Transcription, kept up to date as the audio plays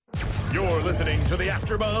You're listening to the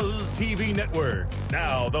AfterBuzz TV Network,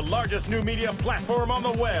 now the largest new media platform on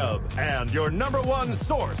the web, and your number one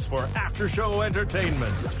source for after-show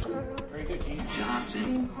entertainment. Very good, Keith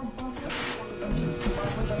Johnson.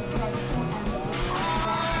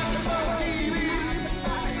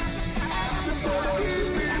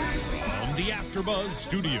 The AfterBuzz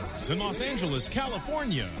Studios in Los Angeles,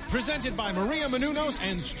 California. Presented by Maria Menounos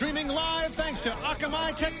and streaming live thanks to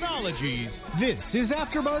Akamai Technologies. This is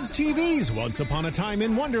AfterBuzz TV's Once Upon a Time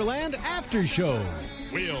in Wonderland After Show.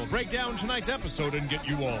 We'll break down tonight's episode and get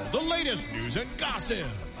you all the latest news and gossip.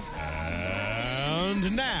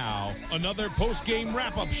 And now, another post-game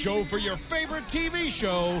wrap-up show for your favorite TV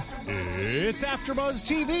show. It's AfterBuzz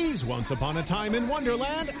TV's Once Upon a Time in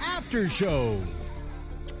Wonderland After Show.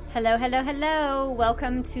 Hello, hello, hello.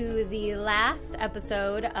 Welcome to the last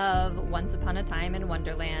episode of Once Upon a Time in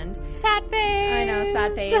Wonderland. Sad face. I know,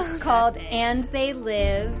 sad face. Called And They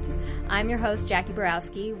Lived. I'm your host, Jackie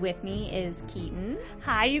Borowski. With me is Keaton.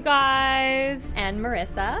 Hi, you guys. And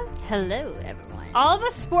Marissa. Hello, everyone. All of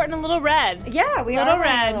us sporting a little red. Yeah, we Little are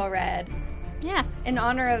red. a little red. Yeah. In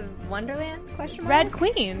honor of Wonderland? Question mark? Red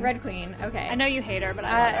Queen. Red Queen, okay. I know you hate her, but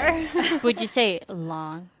I love her. Would you say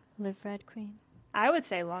long live Red Queen? I would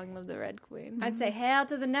say long live the Red Queen. I'd say hell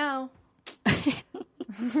to the no.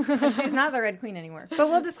 She's not the Red Queen anymore. But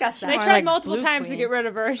we'll discuss that. They Or tried like multiple Blue times Queen. to get rid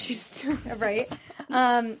of her, and she's still... Right.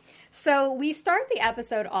 So we start the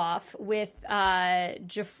episode off with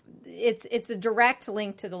it's a direct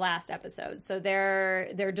link to the last episode. So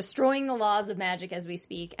they're destroying the laws of magic as we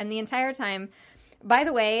speak, and the entire time. By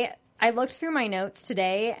the way, I looked through my notes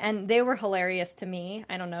today, and they were hilarious to me.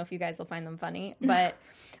 I don't know if you guys will find them funny, but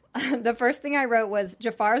the first thing I wrote was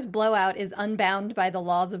Jafar's blowout is unbound by the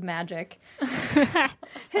laws of magic.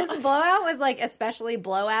 His blowout was like especially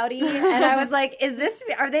blowouty, and I was like,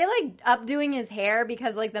 are they like updoing his hair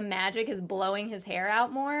because like the magic is blowing his hair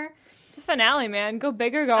out more? It's the finale, man. Go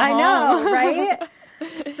big or go I home. know, right?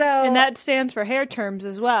 So And that stands for hair terms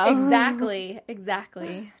as well. Exactly.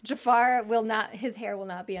 Jafar his hair will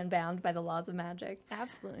not be unbound by the laws of magic.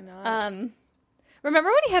 Absolutely not. Remember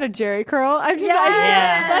when he had a Jerry curl?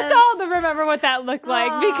 Yes! That's all to remember what that looked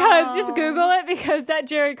like. Because just Google it, because that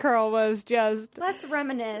Jerry curl was just... Let's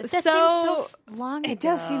reminisce. That seems so long ago. It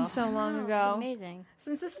does seem so long ago. It's amazing.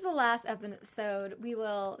 Since this is the last episode, we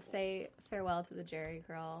will say farewell to the Jerry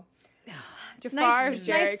curl. Jafar's nice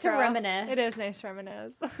Jerry to curl. reminisce. It is nice to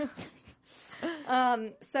reminisce.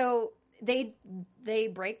 So they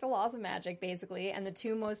break the laws of magic, basically, and the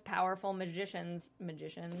two most powerful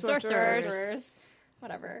sorcerers,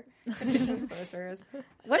 whatever, magicians, sorcerers.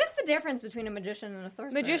 What is the difference between a magician and a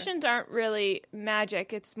sorcerer? Magicians aren't really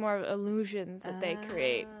magic. It's more of illusions that they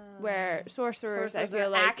create. Where sorcerers I feel are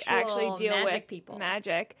like actually deal magic with people.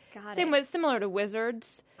 magic. Got Same it. with similar to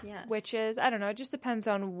wizards, Yes. witches. I don't know. It just depends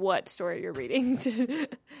on what story you're reading.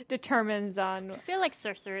 Determines on. I feel like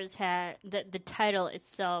sorcerers had the title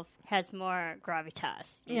itself has more gravitas.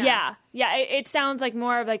 Yes. Yeah. It sounds like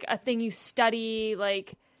more of like a thing you study.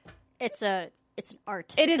 Like It's an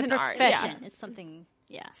art. It is It's an a art, profession. yeah. It's something.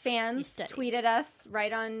 Yeah. You Fans study. tweeted us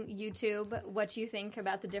right on YouTube what you think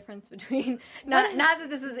about the difference between not that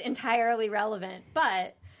this is entirely relevant,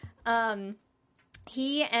 but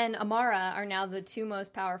he and Amara are now the two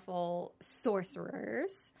most powerful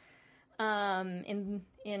sorcerers in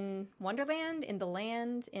Wonderland, in the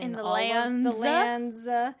land, in the all lands. of the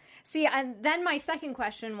lands. See, and then my second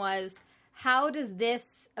question was, how does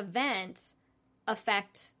this event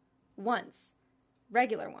affect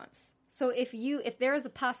regular ones? So if there is a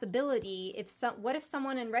possibility, what if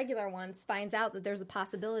someone in regular ones finds out that there's a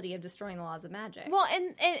possibility of destroying the laws of magic? well,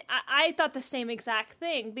 and I thought the same exact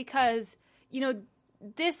thing because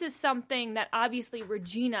this is something that obviously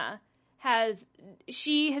Regina has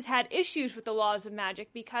had issues with the laws of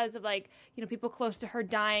magic because of people close to her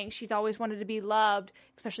dying. She's always wanted to be loved,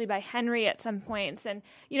 especially by Henry at some points. And,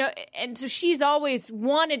 and so she's always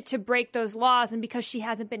wanted to break those laws. And because she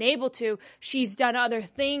hasn't been able to, she's done other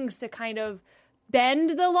things to kind of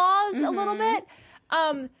bend the laws a little bit.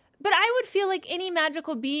 But I would feel like any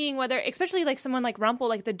magical being, especially like someone like Rumple,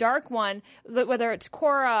 like the Dark One, whether it's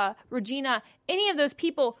Cora, Regina, any of those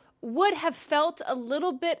people would have felt a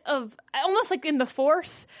little bit of, almost like in the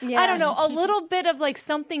Force, I don't know, a little bit of like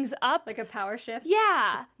something's up. Like a power shift?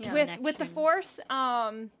 Yeah. With the Force,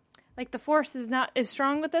 like the Force is not as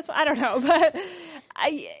strong with this one. I don't know, but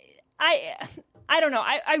I don't know.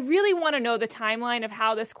 I really want to know the timeline of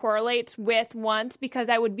how this correlates with Once, because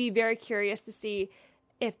I would be very curious to see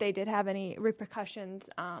if they did have any repercussions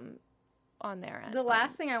on their end. The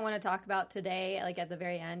last thing I want to talk about today, like at the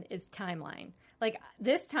very end, is timeline. like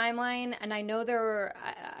this timeline, and I know there were.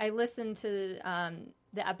 I listened to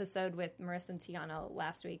the episode with Marissa and Tiana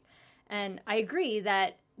last week, and I agree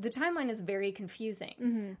that the timeline is very confusing.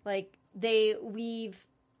 Mm-hmm. Like we've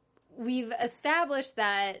established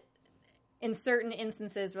that in certain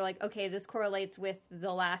instances we're like, okay, this correlates with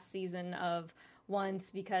the last season of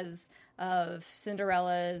Once because of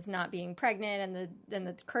Cinderella's not being pregnant and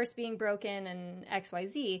the curse being broken and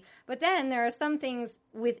XYZ. But then there are some things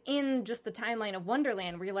within just the timeline of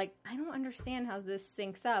Wonderland where you're like, I don't understand how this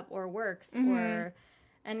syncs up or works or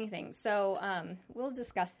anything. So we'll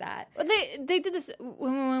discuss that. Well, they did this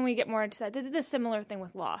when we get more into that. They did a similar thing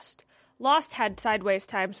with Lost. Lost had sideways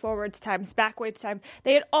times, forwards times, backwards times.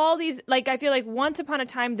 They had all these, like, I feel like Once Upon a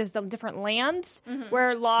Time does the different lands,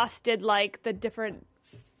 where Lost did, like, the different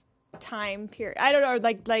time period. I don't know,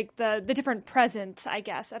 like the different presents, I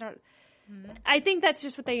guess. I don't... I think that's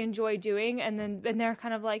just what they enjoy doing, and they're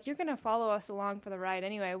kind of like, you're going to follow us along for the ride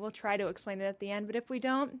anyway. We'll try to explain it at the end, but if we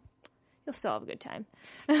don't, you'll still have a good time.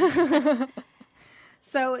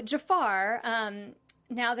 So Jafar,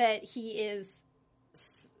 now that he is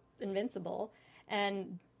invincible,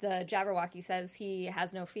 and the Jabberwocky says he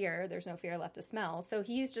has no fear, there's no fear left to smell, so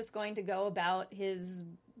he's just going to go about his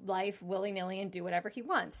life willy-nilly and do whatever he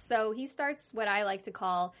wants. So he starts what I like to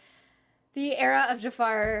call the era of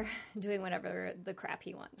Jafar doing whatever the crap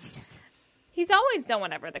he wants. He's always done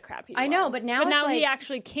whatever the crap he wants. I know, but now he like,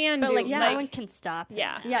 actually can But do. like, no one can stop him.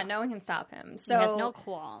 Yeah. yeah, no one can stop him. So He has no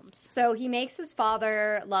qualms. So he makes his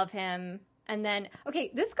father love him. And then,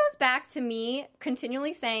 okay, this goes back to me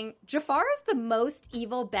continually saying Jafar is the most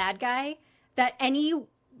evil bad guy that any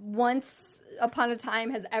Once Upon a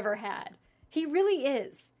Time has ever had. He really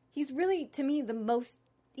is. He's really, to me, the most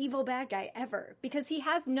evil bad guy ever. Because he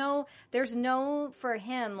has there's no, for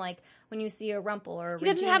him, like, when you see a Rumple or a He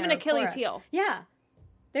doesn't Regina have an or Achilles Cora. heel. Yeah.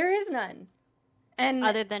 There is none. And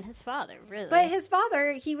Other than his father, really. But his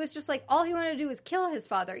father, he was just like, all he wanted to do was kill his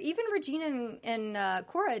father. Even Regina and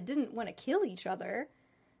Cora didn't want to kill each other.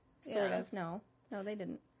 Sort of. No, they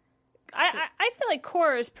didn't. I feel like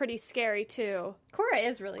Cora is pretty scary, too. Cora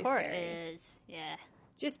is really Cora scary. is, yeah.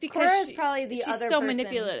 Just because Cora is probably the she's other so person.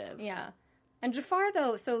 manipulative. Yeah. And Jafar,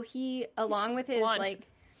 though, so he, along with his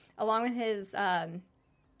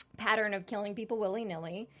pattern of killing people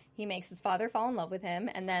willy-nilly, he makes his father fall in love with him,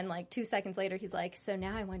 and then, like, 2 seconds later, he's like, so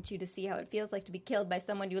now I want you to see how it feels like to be killed by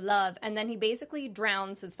someone you love. And then he basically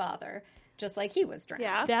drowns his father, just like he was drowned.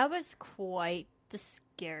 Yeah. That was quite the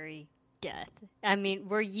scary death. I mean,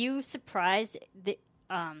 were you surprised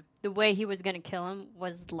the way he was going to kill him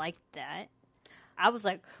was like that? I was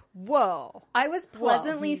like, whoa. I was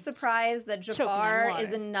pleasantly he's surprised that choking on Jafar water.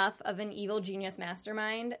 is enough of an evil genius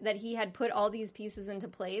mastermind that he had put all these pieces into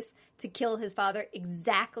place to kill his father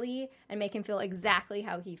exactly and make him feel exactly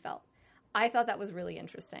how he felt. I thought that was really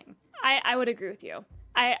interesting. I would agree with you.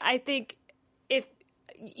 I think if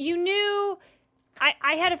you knew...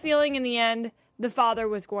 I had a feeling in the end the father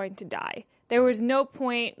was going to die. There was no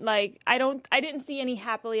point, like, I didn't see any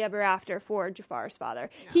happily ever after for Jafar's father.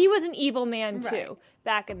 No. He was an evil man, too,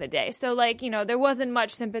 back in the day. So, like, there wasn't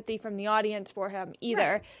much sympathy from the audience for him either.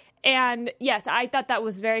 Right. And, yes, I thought that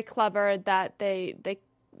was very clever that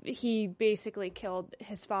he basically killed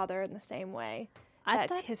his father in the same way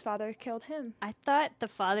that his father killed him. I thought the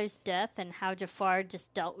father's death and how Jafar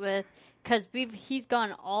just dealt with, because he's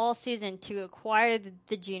gone all season to acquire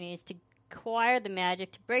the genies, to acquire the magic,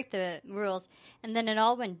 to break the rules, and then it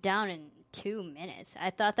all went down in 2 minutes. I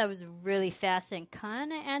thought that was really fast and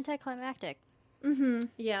kind of anticlimactic. Mm-hmm.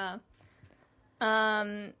 Yeah.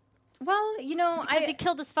 Well, because he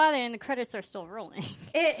killed his father and the credits are still rolling.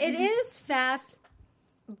 It is fast,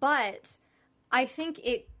 but I think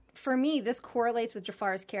for me, this correlates with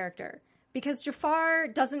Jafar's character. Because Jafar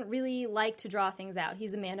doesn't really like to draw things out.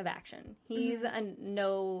 He's a man of action. He's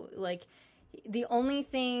the only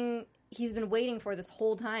thing he's been waiting for this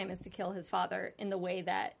whole time is to kill his father in the way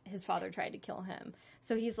that his father tried to kill him.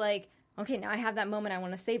 So he's like, okay, now I have that moment, I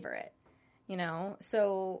want to savor it.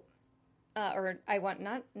 So, or I want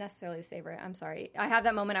not necessarily savor it, I'm sorry. I have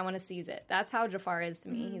that moment, I want to seize it. That's how Jafar is to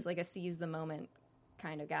me. He's like a seize the moment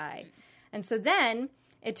kind of guy. And so then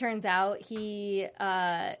it turns out he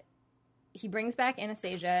brings back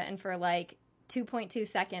Anastasia, and for like 2.2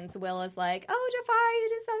 seconds, Will is like, oh, Jafar, you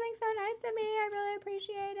did something so nice to me. I really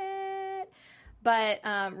appreciate it. But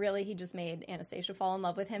really, he just made Anastasia fall in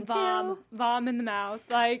love with him, too. Vom in the mouth.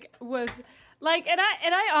 And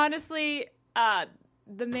I honestly,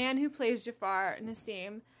 the man who plays Jafar,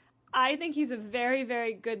 Nassim, I think he's a very,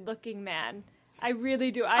 very good-looking man. I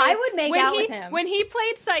really do. I would make out with him. When he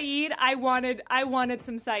played Saeed, I wanted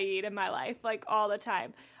some Saeed in my life, like, all the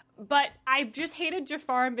time. But I've just hated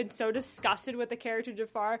Jafar and been so disgusted with the character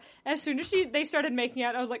Jafar. As soon as they started making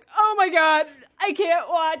out, I was like, oh my god, I can't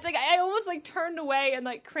watch. Like, I almost like turned away and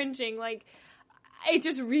like cringing. Like, it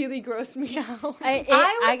just really grossed me out.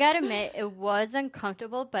 I gotta admit, it was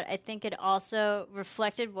uncomfortable, but I think it also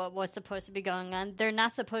reflected what was supposed to be going on. They're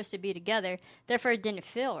not supposed to be together, therefore it didn't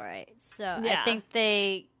feel right. So I think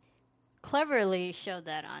they cleverly showed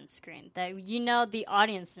that on screen. That, the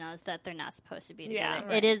audience knows that they're not supposed to be together.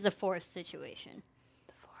 Right. It is a forced situation.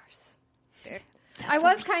 The Force. I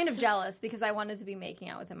was kind of jealous because I wanted to be making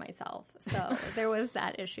out with him myself. So there was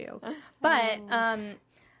that issue. But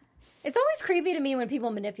it's always creepy to me when people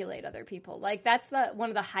manipulate other people. Like, that's one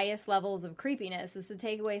of the highest levels of creepiness, is to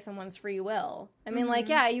take away someone's free will. I mean, like,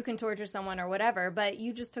 yeah, you can torture someone or whatever, but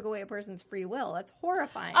you just took away a person's free will. That's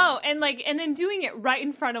horrifying. Oh, and then doing it right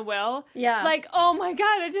in front of Will. Yeah. Like, oh my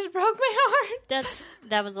god, it just broke my heart.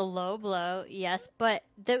 That was a low blow, yes, but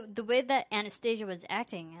the way that Anastasia was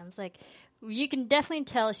acting, I was like, you can definitely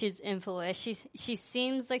tell she's influenced. She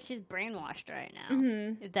seems like she's brainwashed right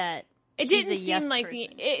now. That it didn't seem like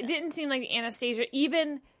the Anastasia.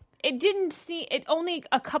 Only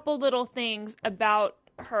a couple little things about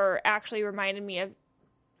her actually reminded me of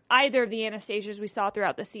either of the Anastasias we saw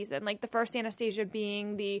throughout the season. Like, the first Anastasia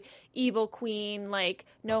being the evil queen, like,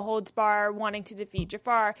 no holds bar, wanting to defeat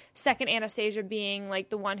Jafar. Second Anastasia being, like,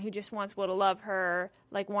 the one who just wants Will to love her,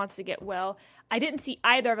 like, wants to get Will. I didn't see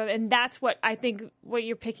either of them, and that's what I think what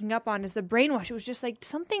you're picking up on is the brainwash. It was just like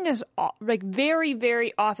something is like very,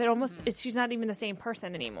 very off. It almost she's not even the same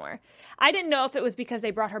person anymore. I didn't know if it was because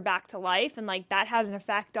they brought her back to life, and like that has an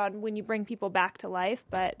effect on when you bring people back to life.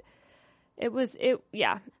 But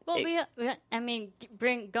yeah. Well,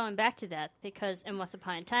 going back to that, because in Once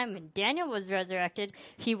Upon a Time, when Daniel was resurrected,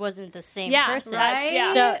 he wasn't the same person. Right?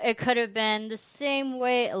 Yeah. So it could have been the same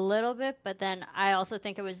way a little bit, but then I also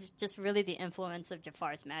think it was just really the influence of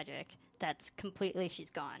Jafar's magic. That's completely, she's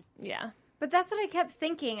gone. Yeah. But that's what I kept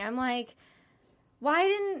thinking. I'm like, why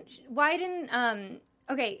didn't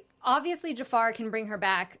okay, obviously Jafar can bring her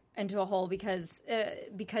back into a hole because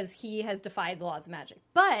he has defied the laws of magic.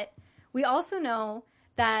 But we also know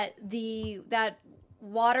that that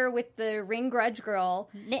water with the ring grudge girl,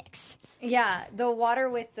 Nyx. Yeah, the water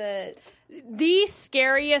with the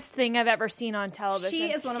scariest thing I've ever seen on television.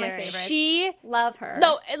 She is one of my favorites. She love her.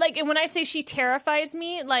 No, like, and when I say she terrifies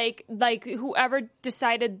me, like whoever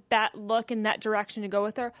decided that look in that direction to go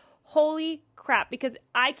with her, holy crap, because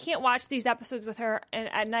I can't watch these episodes with her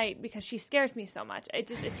at night because she scares me so much. It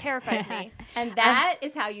terrifies me. And that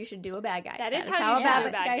is how you should do a bad guy. That is how you should do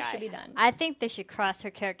a bad guy. Should be done. I think they should cross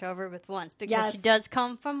her character over with once, because she does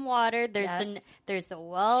come from water. There's the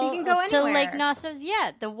well. She can go to anywhere. Lake Knossos.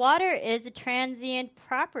 Yeah, the water is a transient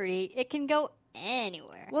property. It can go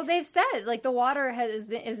anywhere. Well, they've said, like, the water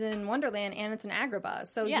is in Wonderland and it's in Agrabah,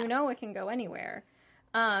 so you know it can go anywhere.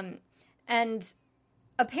 And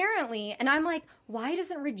apparently, and I'm like, why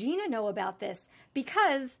doesn't Regina know about this?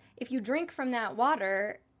 Because if you drink from that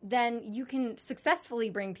water, then you can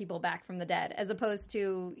successfully bring people back from the dead, as opposed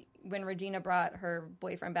to when Regina brought her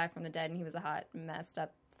boyfriend back from the dead and he was a hot, messed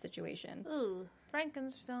up situation. Ooh,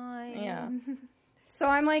 Frankenstein. Yeah. So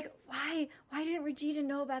I'm like, why didn't Regina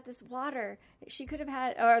know about this water? She could have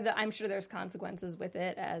had, I'm sure there's consequences with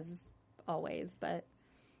it, as always, but.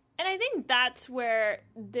 And I think that's where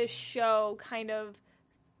this show kind of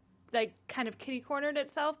kitty cornered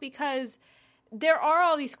itself, because there are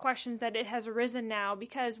all these questions that it has arisen now,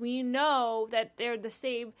 because we know that they're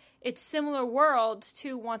it's similar worlds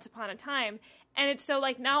to Once Upon a Time. And it's so,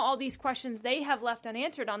 like, now all these questions they have left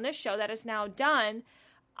unanswered on this show that is now done,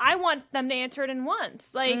 I want them to answer it in once.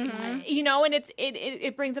 Like, and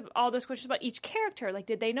it brings up all those questions about each character. Like,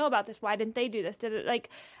 did they know about this? Why didn't they do this?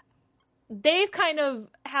 They've kind of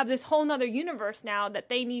have this whole nother universe now that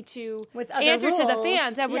they need to answer to the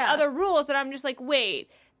fans, and with other rules that I'm just like, wait,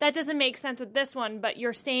 that doesn't make sense with this one, but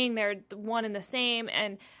you're saying they're one and the same,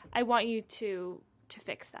 and I want you to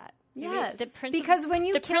fix that. Yes, because when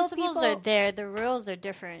you kill principles people, are there, the rules are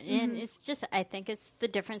different, and it's just, I think it's the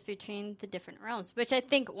difference between the different realms, which I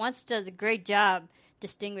think Once does a great job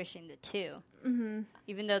distinguishing the two,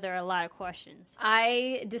 even though there are a lot of questions.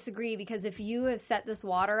 I disagree, because if you have set this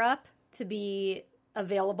water up to be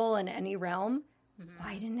available in any realm,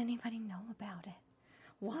 why didn't anybody know about it?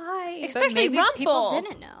 Why? Especially Rumple. People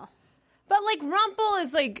didn't know. But, like, Rumple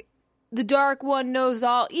is, like, the Dark One knows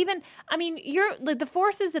all. Even, I mean, the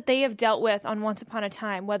forces that they have dealt with on Once Upon a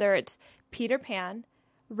Time, whether it's Peter Pan,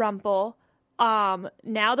 Rumple,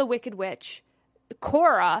 now the Wicked Witch,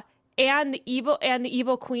 Cora, and the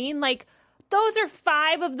evil Queen, like, those are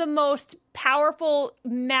 5 of the most powerful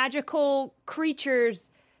magical creatures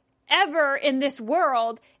ever in this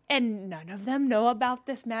world, and none of them know about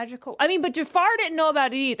this magical. I mean, but Jafar didn't know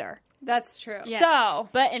about it either. That's true. Yeah. So,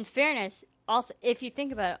 But in fairness, also, if you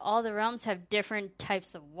think about it, all the realms have different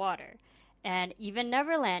types of water. And even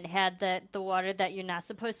Neverland had the water that you're not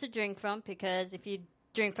supposed to drink from, because if you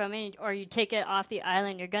drink from it or you take it off the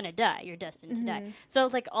island, you're going to die. You're destined to die. So,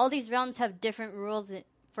 like, all these realms have different rules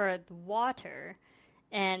for the water,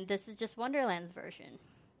 and this is just Wonderland's version.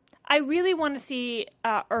 I really want to see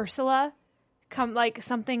Ursula come, like,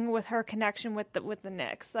 something with her connection with the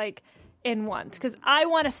Nyx, like, in once, because I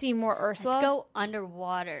want to see more Ursula. Let's go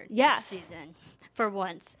underwater Yes. this season for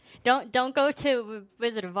once. Don't go to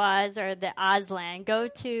Wizard of Oz or the Ozland. Go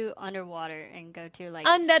to underwater and go to like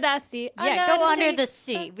Under the sea. go under the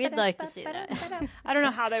sea. We'd like to see that. I don't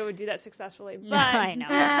know how they would do that successfully, but No, I know.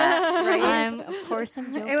 Right? Of course,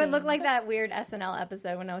 I'm joking. It would look like that weird SNL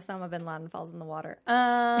episode when Osama bin Laden falls in the water.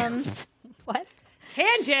 What?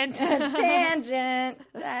 tangent. Tangent.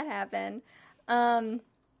 That happened.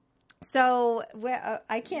 So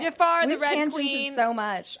I can't. Jafar, the we've Red tangented Queen. so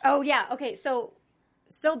much. Oh yeah. Okay. So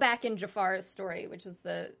still back in Jafar's story, which is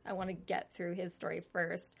I want to get through his story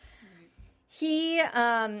first. He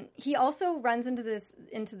also runs into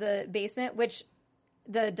the basement, which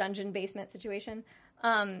the dungeon basement situation,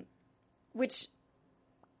 which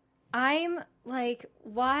I'm like,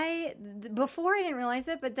 why? Before I didn't realize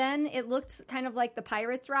it, but then it looked kind of like the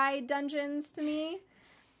Pirates Ride dungeons to me.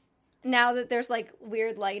 Now that there's like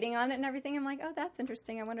weird lighting on it and everything, I'm like, oh, that's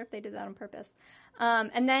interesting. I wonder if they did that on purpose.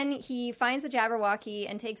 And then he finds the Jabberwocky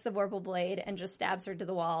and takes the Vorpal Blade and just stabs her to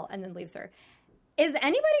the wall and then leaves her. Is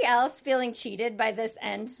anybody else feeling cheated by this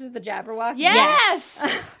end to the Jabberwocky? Yes.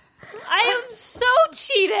 I am so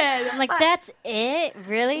cheated. I'm like, that's it?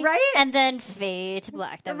 Really? Right? And then fade to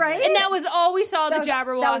black. That was Right? it. And that was all we saw of the That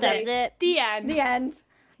Jabberwocky. was it. The end. The end.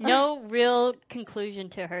 No real conclusion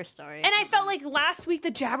to her story. And I felt like last week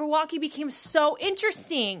the Jabberwocky became so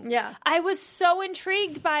interesting. Yeah. I was so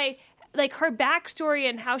intrigued by like her backstory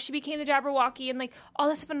and how she became the Jabberwocky and like all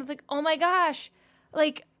this stuff. And I was like, oh my gosh.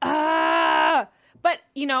 Like, But,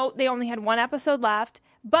 you know, they only had one episode left.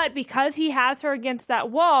 But because he has her against that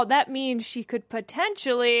wall, that means she could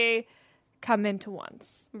potentially come into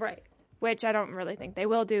once. Right. Which I don't really think they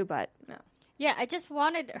will do, but No. Yeah, I just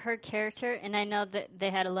wanted her character, and I know that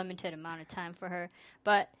they had a limited amount of time for her,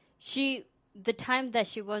 but the time that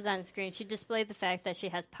she was on screen, she displayed the fact that she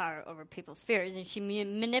has power over people's fears, and she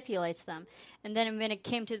manipulates them. And then when it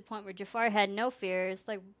came to the point where Jafar had no fears,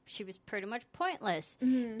 like, she was pretty much pointless.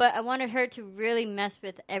 Mm-hmm. But I wanted her to really mess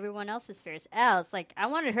with everyone else's fears. Alice, like, I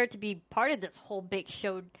wanted her to be part of this whole big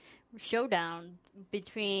showdown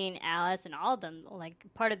between Alice and all of them, like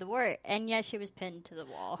part of the war, and yet she was pinned to the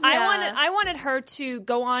wall. Yeah. I wanted her to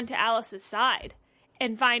go on to Alice's side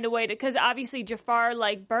and find a way to, because obviously Jafar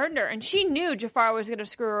like burned her, and she knew Jafar was going to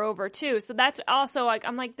screw her over too. So that's also like,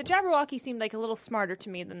 I'm like, the Jabberwocky seemed like a little smarter to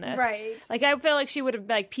me than this. Right. Like I feel like she would have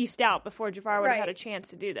like pieced out before Jafar would have Right. had a chance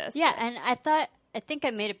to do this. Yeah, and I think I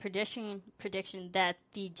made a prediction that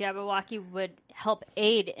the Jabberwocky would help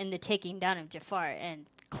aid in the taking down of Jafar, and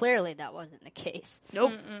clearly that wasn't the case.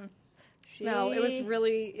 Nope. No, it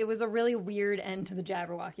was a really weird end to the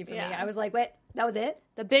Jabberwocky for me. Yeah. I was like, wait, that was it?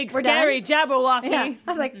 The big We're scary Jabberwocky. Yeah.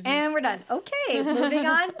 I was like, and we're done. Okay, moving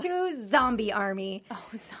on to Zombie Army. Oh,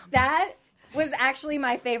 zombie. That was actually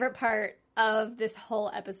my favorite part of this whole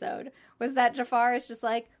episode, was that Jafar is just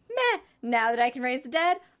like, meh, now that I can raise the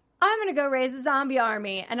dead, I'm going to go raise a zombie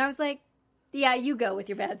army. And I was like, yeah, you go with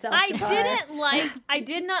your bad self, Jafar. I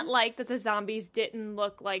did not like that the zombies didn't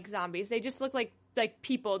look like zombies. They just looked like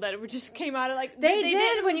people that just came out of like They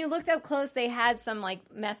did. When you looked up close, they had some like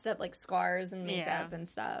messed up like scars and makeup and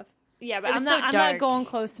stuff. Yeah, but It was I'm so not dark. going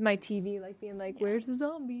close to my TV like being like, where's the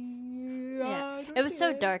zombie? Yeah, it was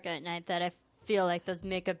so dark at night that I feel like those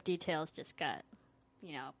makeup details just got,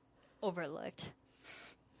 overlooked.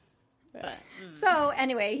 But, So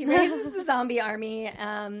anyway, he raises the zombie army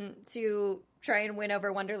to try and win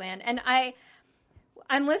over Wonderland. And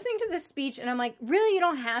I'm listening to this speech and I'm like, really, you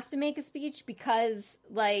don't have to make a speech because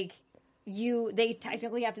like they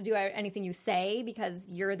technically have to do anything you say because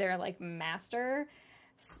you're their like master.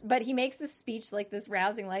 But he makes this speech like this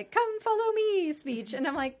rousing, like, come follow me speech. And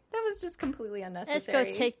I'm like, that was just completely unnecessary.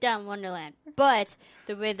 let's go take down Wonderland. But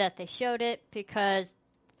the way that they showed it, because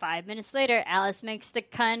 5 minutes later, Alice makes the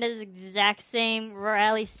kind of exact same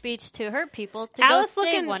rally speech to her people to go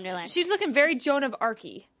save Wonderland. She's looking very Joan of Arc.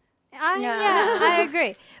 Yeah, I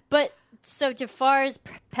agree. But so Jafar's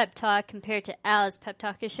pep talk compared to Alice's pep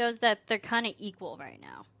talk, it shows that they're kind of equal right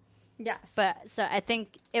now. Yes. But so I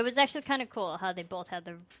think it was actually kind of cool how they both had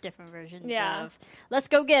the different versions Yeah. of let's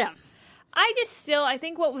go get them. I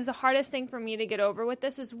think what was the hardest thing for me to get over with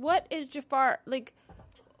this is, what is Jafar, like,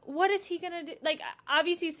 what is he going to do? Like,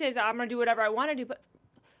 obviously he says, I'm going to do whatever I want to do, but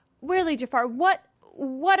really, Jafar, what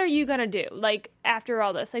are you going to do? Like, after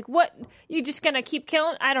all this, like, what, you just going to keep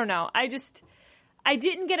killing? I don't know. I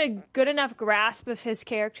didn't get a good enough grasp of his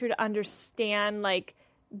character to understand, like,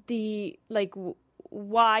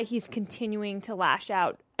 why he's continuing to lash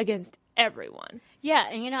out against everyone. Yeah,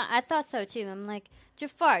 and I thought so too. I'm like,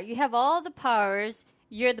 Jafar, you have all the powers.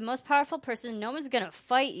 You're the most powerful person. No one's going to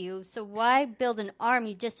fight you. So why build an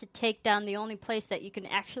army just to take down the only place that you can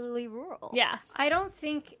actually rule? Yeah. I don't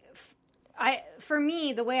think for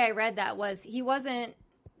me, the way I read that was he wasn't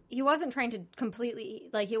trying to completely,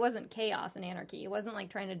 like, he wasn't chaos and anarchy. He wasn't, like,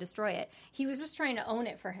 trying to destroy it. He was just trying to own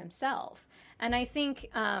it for himself. And I think,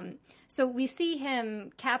 so we see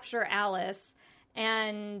him capture Alice,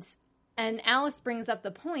 and Alice brings up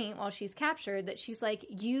the point while she's captured that she's like,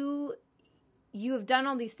 you have done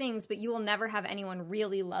all these things, but you will never have anyone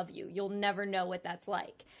really love you. You'll never know what that's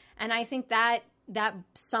like. And I think that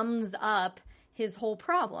sums up his whole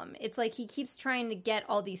problem. It's like he keeps trying to get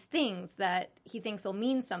all these things that he thinks will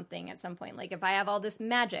mean something at some point. Like, if I have all this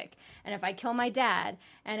magic, and if I kill my dad,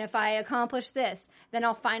 and if I accomplish this, then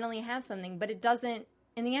I'll finally have something. But it doesn't,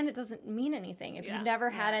 in the end, it doesn't mean anything. If you've never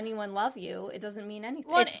had anyone love you, it doesn't mean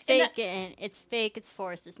anything. Well, it's fake, it's fake, it's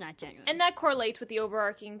forced, it's not genuine. And that correlates with the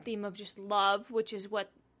overarching theme of just love, which is what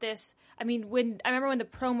this, I remember when the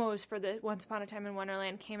promos for the Once Upon a Time in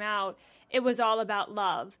Wonderland came out, it was all about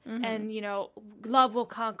love. Mm-hmm. And, love will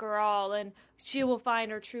conquer all, and she will find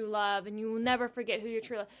her true love, and you will never forget who your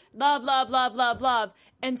true love. Love.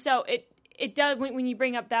 And so it does, when you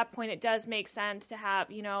bring up that point, it does make sense to have,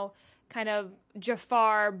 kind of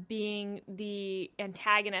Jafar being the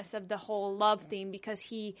antagonist of the whole love theme, because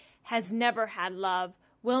he has never had love,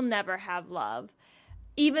 will never have love.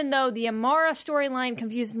 Even though the Amara storyline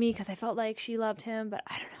confused me because I felt like she loved him, but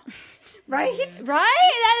I don't know. Right? Right? That's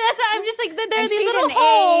why I'm just like, there's these she little didn't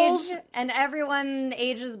holes. age, and everyone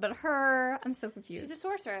ages but her. I'm so confused. She's a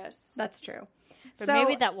sorceress. That's true. But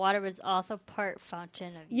maybe that water was also part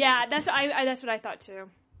fountain of youth. Yeah, that's what I thought too.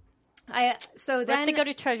 So then, if they go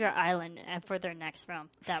to Treasure Island for their next film,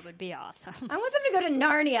 that would be awesome. I want them to go to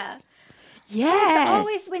Narnia. Yeah,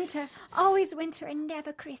 It's always winter and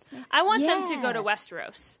never Christmas. I want them to go to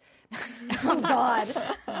Westeros. Oh God!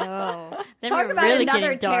 Oh, talk about really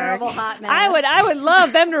another terrible hot mess. I would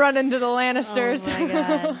love them to run into the Lannisters. Oh my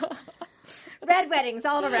God! Red weddings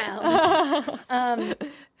all around.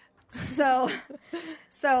 So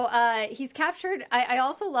he's captured. I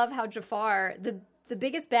also love how Jafar, the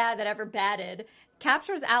biggest bad that ever batted,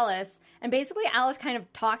 captures Alice, and basically Alice kind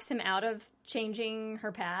of talks him out of changing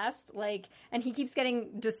her past, and he keeps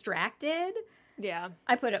getting distracted. Yeah.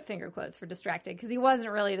 I put up finger quotes for distracted, because he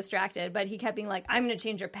wasn't really distracted, but he kept being like, I'm going to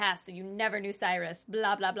change your past so you never knew Cyrus,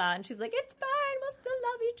 blah, blah, blah. And she's like, it's fine, we'll still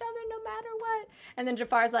love each other no matter what. And then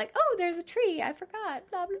Jafar's like, oh, there's a tree, I forgot,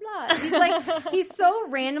 blah, blah, blah. And he's like, he's so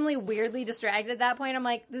randomly, weirdly distracted at that point. I'm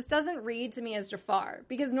like, this doesn't read to me as Jafar,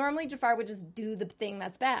 because normally Jafar would just do the thing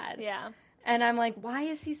that's bad. Yeah. And I'm like, why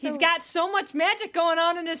is he so... He's got so much magic going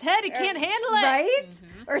on in his head, he can't handle it. Right?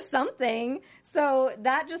 Mm-hmm. Or something. So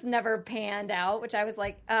that just never panned out, which I was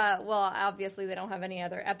like, well, obviously they don't have any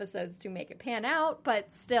other episodes to make it pan out, but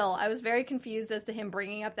still, I was very confused as to him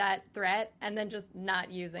bringing up that threat and then just not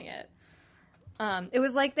using it. It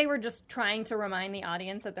was like they were just trying to remind the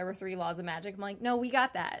audience that there were 3 laws of magic. I'm like, no, we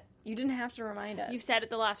got that. You didn't have to remind us. You've said it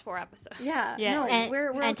the last 4 episodes. Yeah. Yeah, no,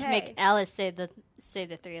 we're and okay. to make Alice say the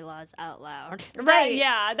 3 laws out loud. Right,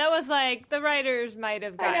 yeah. That was like, the writers might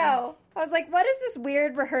have gotten... I know. I was like, what is this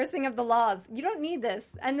weird rehearsing of the laws? You don't need this.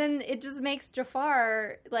 And then it just makes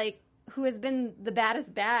Jafar, who has been the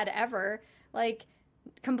baddest bad ever,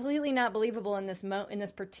 completely not believable in this in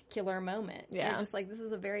this particular moment. Yeah. You're just like, this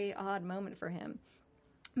is a very odd moment for him.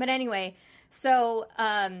 But anyway, so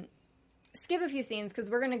skip a few scenes, because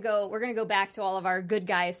we're gonna go back to all of our good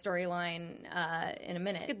guy storyline in a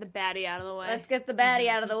minute. Let's get the baddie out of the way. Let's get the baddie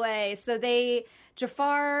out of the way. So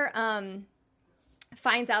Jafar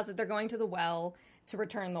finds out that they're going to the well to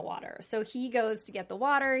return the water. So he goes to get the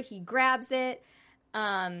water. He grabs it,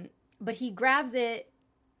 but he grabs it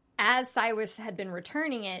as Cyrus had been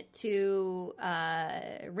returning it to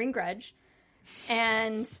Ringgrudge,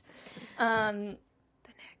 and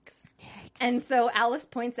and so Alice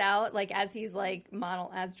points out, as he's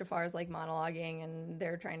as Jafar's monologuing and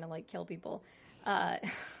they're trying to kill people,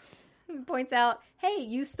 points out, hey,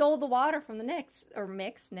 you stole the water from the Nyx. I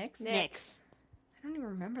don't even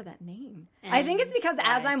remember that name. I think it's because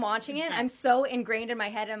as I'm watching it, I'm so ingrained in my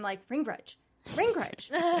head, I'm like, Ringgrudge. That's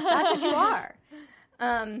what you are.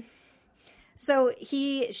 So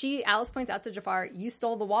Alice points out to Jafar, you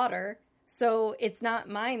stole the water, so it's not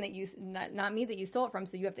mine that not me that you stole it from,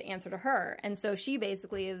 so you have to answer to her. And so she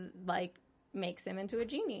basically is like, makes him into a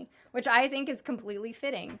genie, which I think is completely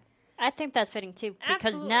fitting. I think that's fitting too, because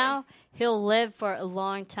Absolutely. now he'll live for a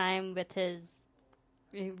long time with his.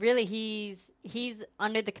 Really, he's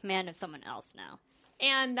under the command of someone else now,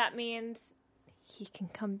 And that means he can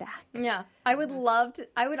come back. Yeah. I would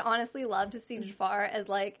honestly love to see Jafar as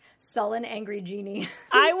like sullen, angry genie.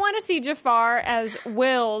 I want to see Jafar as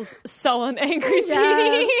Will's sullen, angry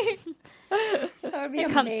Yes. genie. That would be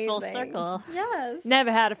it amazing. comes full circle. Yes.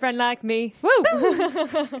 Never had a friend like me. Woo!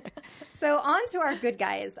 So on to our good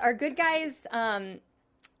guys. Our good guys,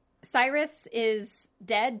 Cyrus is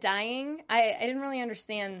dead, dying. I didn't really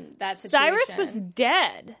understand that situation. Cyrus was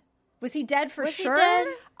dead. Was he dead for Was he sure? dead?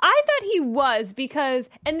 I thought he was because,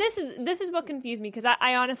 and this is what confused me, because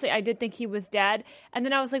I honestly, I did think he was dead. And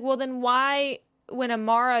then I was like, well, then why, when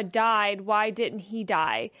Amara died, why didn't he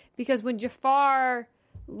die? Because when Jafar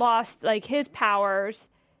lost, like, his powers,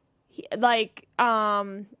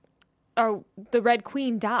 or the Red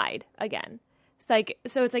Queen died again.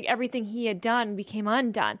 So it's like everything he had done became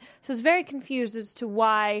undone. So I was very confused as to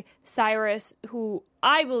why Cyrus, who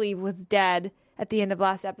I believe was dead at the end of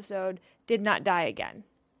last episode, did not die again.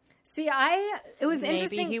 See, it was Maybe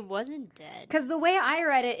interesting he wasn't dead. because the way I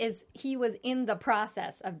read it is he was in the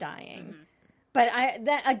process of dying. Mm-hmm. But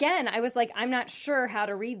I was like, I'm not sure how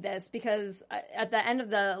to read this because at the end of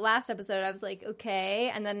the last episode, I was like,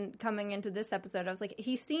 okay. And then coming into this episode, I was like,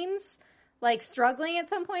 he seems like struggling at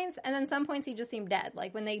some points. And then some points he just seemed dead.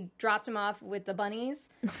 Like when they dropped him off with the bunnies,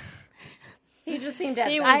 he just seemed dead.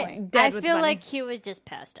 He at was that point. dead I with feel bunnies. like he was just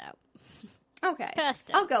passed out. Okay.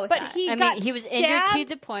 Passed out. I'll go with But that. he I got mean, he was injured to stabbed.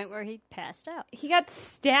 the point where he passed out. He got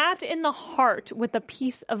stabbed in the heart with a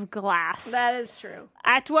piece of glass. That is true.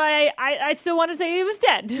 That's why I still want to say he was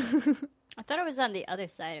dead. I thought it was on the other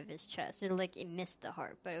side of his chest. It missed the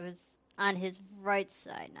heart, but it was on his right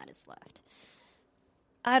side, not his left.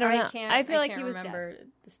 I don't know. I feel like can't he was remember dead.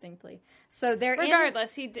 distinctly. So they're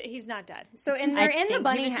Regardless, he's not dead. they're in I the think he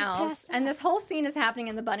bunny was just house, passed and this whole scene is happening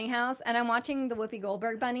in the bunny house, and I'm watching the Whoopi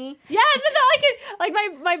Goldberg bunny. Yes, that's all I could.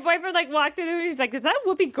 Like my boyfriend walked in and he's like, "Is that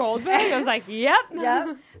Whoopi Goldberg?" I was like, "Yep."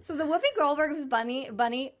 Yep. So the Whoopi Goldberg's bunny.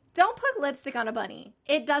 Don't put lipstick on a bunny.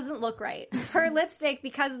 It doesn't look right. Her lipstick,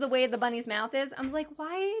 because of the way the bunny's mouth is, I was like,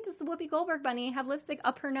 why does the Whoopi Goldberg bunny have lipstick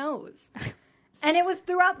up her nose? And it was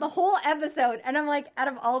throughout the whole episode. And I'm like, out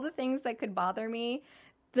of all the things that could bother me,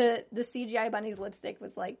 the CGI bunny's lipstick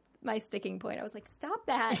was like my sticking point. I was like, stop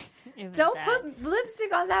that. It was Don't that. put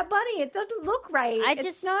lipstick on that bunny. It doesn't look right.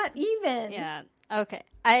 It's not even. Yeah. Okay.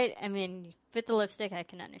 I mean, with the lipstick, I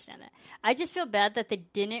can understand that. I just feel bad that they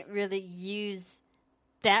didn't really use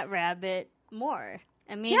that rabbit more.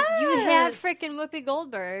 I mean, you have Yes. freaking Whoopi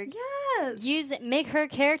Goldberg. Yes. Use it, make her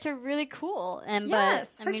character really cool. And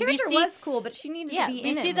Yes. but Her I mean, character we see, was cool, but she needed yeah, to be we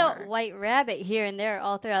in see it the more. white rabbit here and there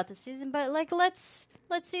all throughout the season. But like, let's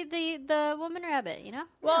see the woman rabbit. You know.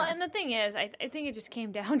 Well, and the thing is, I think it just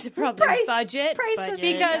came down to probably budget. Price of Budget.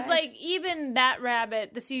 Because, CGI. like, even that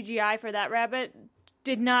rabbit, the CGI for that rabbit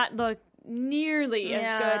did not look nearly as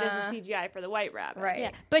good as the CGI for the white rabbit. Right.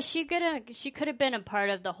 Yeah, but she could have been a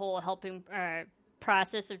part of the whole helping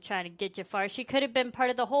process of trying to get Jafar. She could have been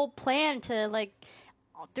part of the whole plan to like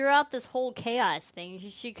throughout this whole chaos thing.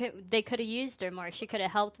 They could have used her more. She could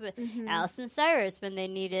have helped with Alice and Cyrus when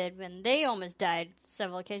they almost died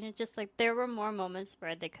several occasions. Just like there were more moments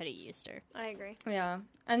where they could have used her. I agree. Yeah.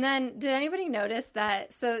 And then, did anybody notice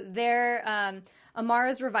that? So there,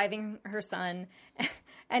 Amara's reviving her son,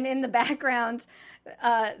 and in the background,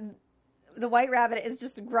 the white rabbit is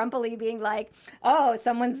just grumpily being like, oh,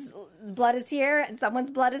 someone's blood is here, and someone's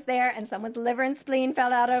blood is there, and someone's liver and spleen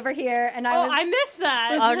fell out over here. And I missed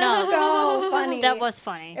that. Oh no, so funny. that was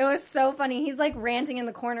funny. It was so funny. He's like ranting in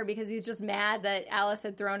the corner because he's just mad that Alice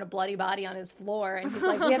had thrown a bloody body on his floor, and he's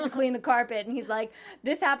like, we have to clean the carpet, and he's like,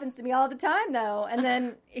 this happens to me all the time though. And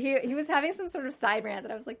then he was having some sort of side rant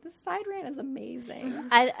that I was like, this side rant is amazing.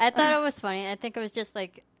 I thought it was funny. I think it was just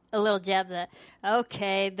like a little jab that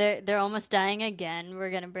okay, they're almost dying again. We're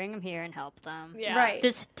gonna bring them here and help them. Yeah. Right.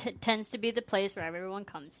 This tends to be the place where everyone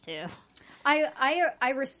comes to.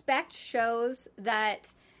 I respect shows that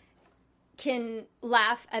can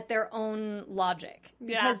laugh at their own logic.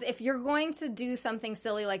 Because if you're going to do something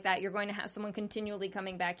silly like that, you're going to have someone continually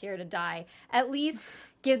coming back here to die. At least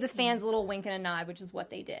give the fans a little wink and a nod, which is what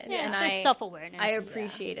they did. Yeah, and there's self-awareness. I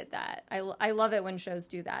appreciated that. I love it when shows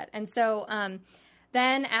do that. And so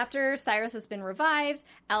then after Cyrus has been revived,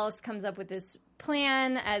 Alice comes up with this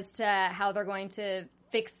plan as to how they're going to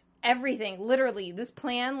fix everything. Literally, this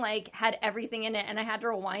plan like had everything in it, and I had to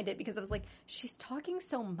rewind it because I was like, she's talking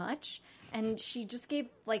so much, and she just gave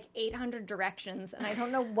like 800 directions, and I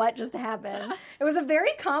don't know what just happened. It was a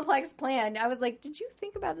very complex plan. I was like, did you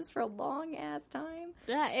think about this for a long ass time?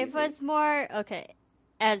 Yeah, it was more okay.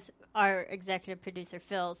 As our executive producer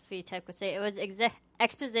Phil Svitek would say, it was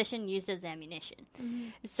exposition used as ammunition. Mm-hmm.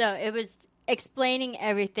 So it was explaining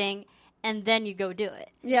everything, and then you go do it.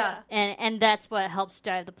 Yeah, and that's what helps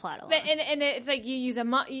drive the plot along. And it's like you use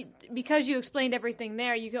because you explained everything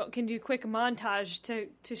there. You can do quick montage to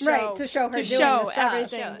show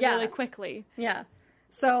everything really quickly. Yeah.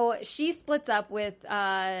 So she splits up with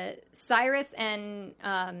Cyrus, and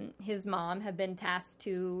his mom have been tasked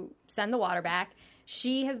to send the water back.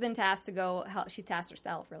 She has been tasked to go help. She tasked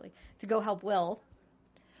herself, really, to go help Will.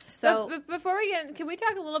 So but before we get, can we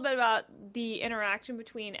talk a little bit about the interaction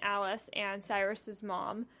between Alice and Cyrus's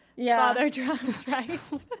mom? Yeah. Father Dragon. That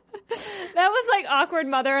was like awkward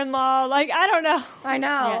mother-in-law. Like, I don't know. I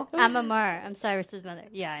know. Yeah, I'm Amar. I'm Cyrus's mother.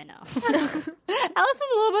 Yeah, I know. Alice was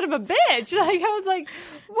a little bit of a bitch. Like, I was like,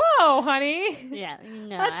 whoa, honey. Yeah,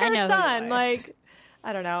 no, that's her I know son. Like,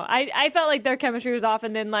 I don't know. I felt like their chemistry was off,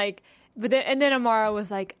 and then like, and then Amara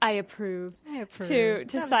was like, I approve. To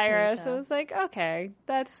Cyrus. It was like, okay,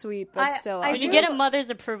 that's sweet, but still. When you get a mother's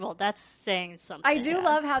approval, that's saying something. I do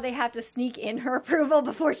love how they have to sneak in her approval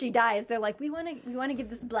before she dies. They're like, we want to give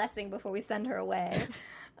this blessing before we send her away.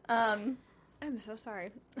 I'm so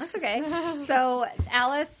sorry. That's okay. So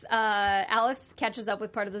Alice catches up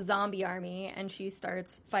with part of the zombie army, and she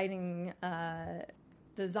starts fighting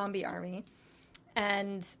the zombie army.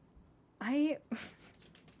 And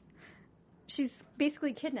she's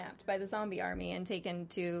basically kidnapped by the zombie army and taken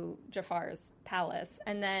to Jafar's palace.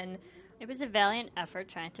 And then it was a valiant effort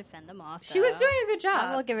trying to fend them off. She was doing a good job.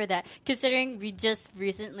 I will give her that. Considering we just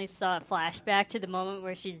recently saw a flashback to the moment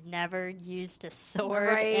where she's never used a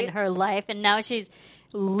sword in her life, and now she's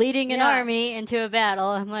leading an army into a battle.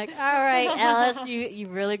 I'm like, all right, Alice,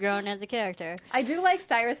 you've really grown as a character. I do like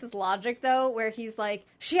Cyrus's logic, though, where he's like,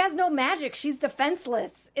 she has no magic. She's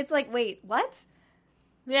defenseless. It's like, wait, what?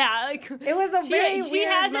 Yeah, like, it was a very she weird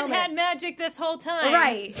hasn't moment. had magic this whole time.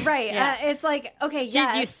 Right. Yeah. It's like, okay,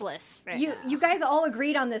 she's useless. Right you guys all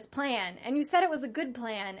agreed on this plan, and you said it was a good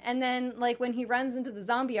plan. And then, like, when he runs into the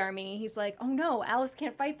zombie army, he's like, oh no, Alice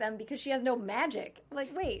can't fight them because she has no magic.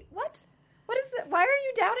 Like, wait, what? What is it? Why are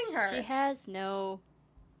you doubting her? She has no,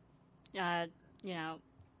 I don't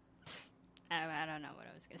know what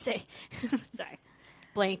I was going to say. Sorry.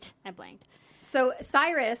 I blanked. So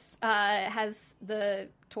Cyrus has the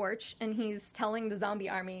torch, and he's telling the zombie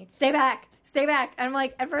army, stay back. And I'm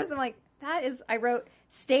like, at first I'm like, I wrote,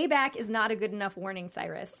 stay back is not a good enough warning,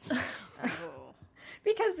 Cyrus.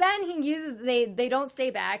 Because then they don't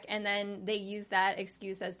stay back, and then they use that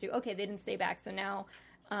excuse as to, okay, they didn't stay back, so now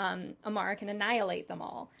Amara can annihilate them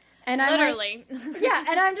all. And I'm literally. Like, yeah,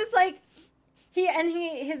 and I'm just like,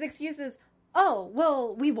 his excuse is, oh,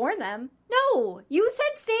 well, we warned them. No, you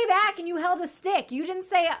said stay back and you held a stick. You didn't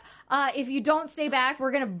say, if you don't stay back,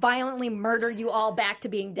 we're going to violently murder you all back to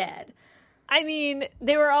being dead. I mean,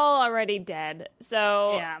 they were all already dead,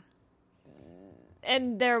 so... Yeah.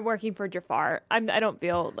 And they're working for Jafar. I don't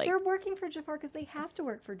feel like... They're working for Jafar because they have to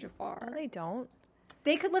work for Jafar. No, they don't.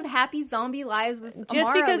 They could live happy zombie lives with just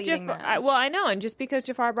Amara because leading Jafar... them. Well, I know, and just because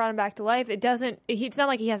Jafar brought him back to life, it's not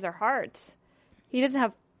like he has their hearts. He doesn't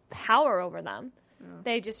have power over them. Oh.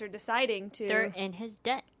 They just are deciding to... They're in his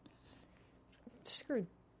debt. Screw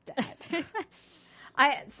that.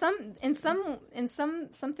 Something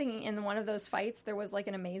in one of those fights, there was like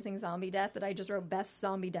an amazing zombie death that I just wrote best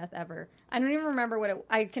zombie death ever. I don't even remember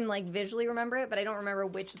I can like visually remember it, but I don't remember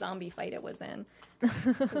which zombie fight it was in.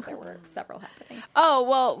 Because there were several happening. Oh,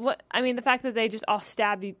 well, the fact that they just all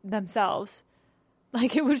stabbed themselves.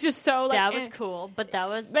 Like, it was just so, like... That was cool, but it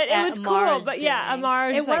was Amara's cool, but yeah,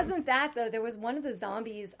 Amara's... It wasn't that, though. There was one of the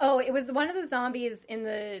zombies... Oh, it was one of the zombies in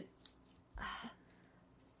the...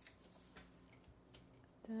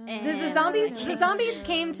 The zombies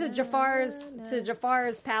came to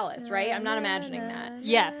Jafar's palace, right? I'm not imagining that.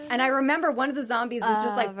 Yeah. And I remember one of the zombies was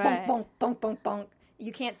just like, bonk, bonk, bonk, bonk, bonk.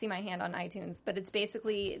 You can't see my hand on iTunes, but it's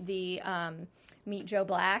basically the... Meet Joe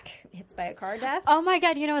Black hits by a car death. Oh my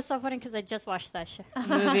god, you know what's so funny? Because I just watched that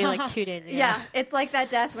movie like 2 days ago. Yeah, it's like that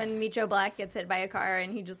death when Meet Joe Black gets hit by a car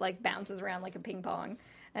and he just like bounces around like a ping pong.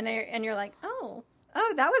 And you're like, oh,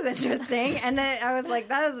 that was interesting. And then I was like,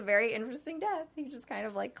 that is a very interesting death. He just kind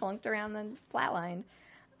of like clunked around and flatlined.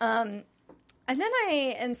 And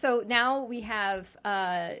so now we have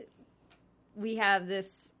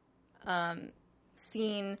this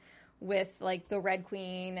scene with like the Red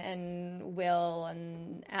Queen and Will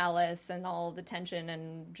and Alice and all the tension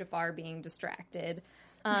and Jafar being distracted.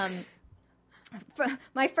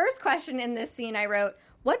 My first question in this scene, I wrote,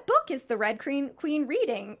 what book is the Red Queen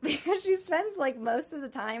reading? Because she spends like most of the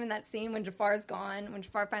time in that scene when Jafar's gone, when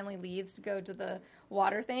Jafar finally leaves to go to the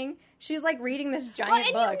water thing, she's like reading this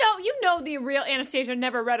giant book. You know the real Anastasia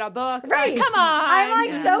never read a book. Right. Come on. I'm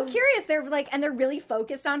like so curious. They're like, and they're really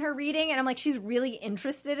focused on her reading, and I'm like, she's really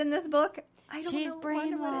interested in this book. I don't She's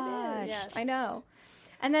wonder what it is. Yes. I know.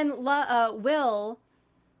 And then Will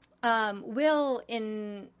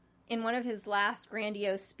in one of his last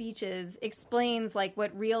grandiose speeches explains like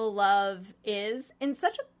what real love is in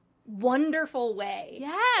such a wonderful way.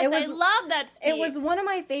 Yes, I love that speech. It was one of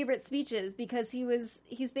my favorite speeches because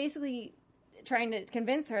he's basically trying to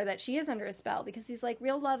convince her that she is under a spell, because he's like,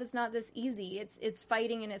 real love is not this easy. It's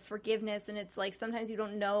fighting and it's forgiveness, and it's like sometimes you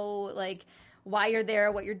don't know like why you're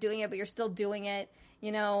there, what you're doing it, but you're still doing it.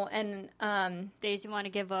 You know, and Days you want to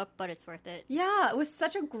give up, but it's worth it. yeah, it was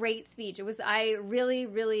such a great speech. It was, I really,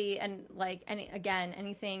 really, and like,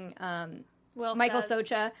 anything Will Michael says.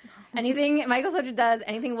 Socha, anything Michael Socha does,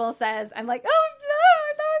 anything Will says, I'm like,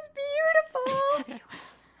 oh, that was beautiful.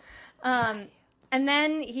 And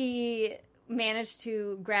then he managed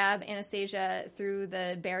to grab Anastasia through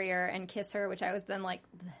the barrier and kiss her, which I was then like,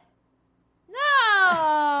 bleh.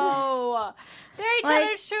 No! They're each Like-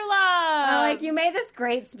 other's true love. Like, you made this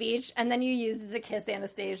great speech, and then you used it to kiss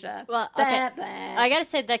Anastasia. Well, okay. Bah. I gotta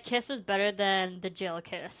say that kiss was better than the jail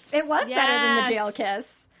kiss. It was better than the Yes. jail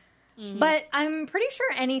kiss. But I'm pretty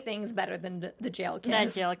sure anything's better than the jail kiss.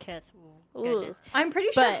 That jail kiss. Ooh, goodness. I'm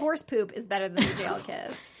pretty sure But- horse poop is better than the jail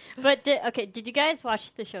kiss. But did you guys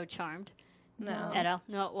watch the show Charmed No. at all?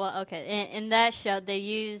 No. Well, okay. In that show, they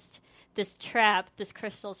used this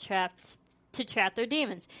crystal trap, to trap their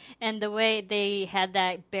demons, and the way they had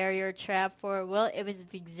that barrier trap for Will, it was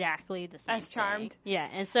exactly the same. As Charmed. thing. Yeah,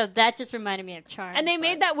 and so that just reminded me of Charmed. and they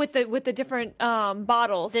made that with the different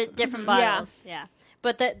bottles. the different bottles. Yeah,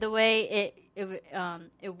 but the way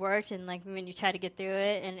it worked, and like when you try to get through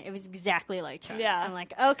it, and it was exactly like Charmed. Yeah. I'm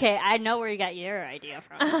like, okay, I know where you got your idea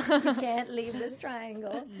from. You can't leave this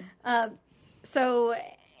triangle. So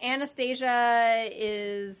Anastasia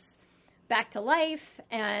is back to life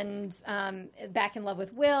and back in love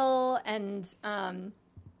with Will, and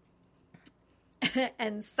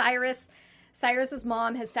and Cyrus's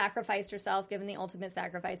mom has sacrificed herself, given the ultimate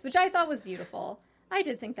sacrifice, which I thought was beautiful. I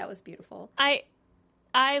did think that was beautiful.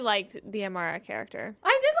 I liked the Amara character.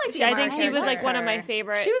 I did like the I Amara think she was like character. one of my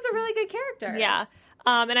favorite. She was a really good character. Yeah.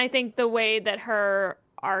 And I think the way that her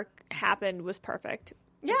arc happened was perfect.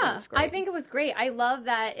 Yeah, It was great. I think it was great. I love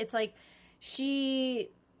that it's like she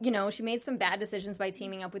made some bad decisions by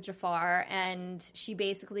teaming up with Jafar, and she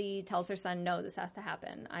basically tells her son, no, this has to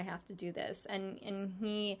happen. I have to do this. And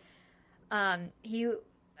he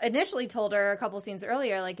initially told her a couple scenes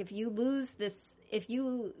earlier, like, if you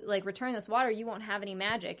return this water, you won't have any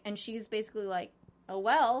magic. And she's basically like, oh,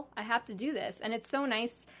 well, I have to do this. And it's so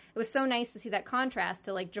nice. It was so nice to see that contrast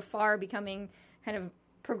to like Jafar becoming kind of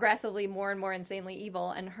progressively more and more insanely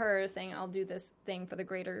evil, and her saying, I'll do this thing for the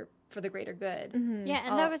greater good. Mm-hmm. Yeah,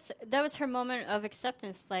 and that was her moment of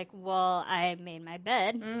acceptance. Like, well, I made my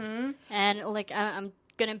bed, and like I'm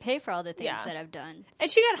gonna pay for all the things Yeah. that I've done.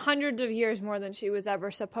 And she got hundreds of years more than she was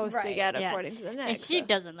ever supposed to Right. get, Yeah. according to the next. And she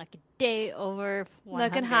doesn't look a day over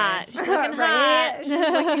 100. Looking hot. She's looking Right? hot. She's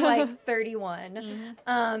looking like 31.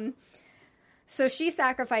 So she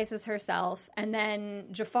sacrifices herself, and then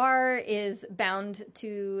Jafar is bound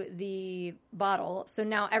to the bottle. So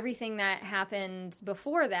now everything that happened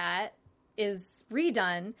before that is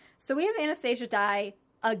redone. So we have Anastasia die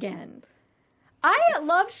again. I have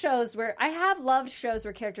loved shows where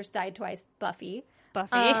characters died twice. Buffy.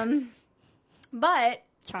 Buffy, But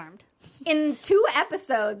Charmed. in 2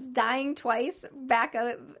 episodes, dying twice back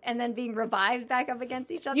up and then being revived back up against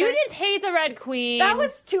each other. You just hate the Red Queen. That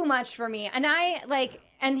was too much for me. And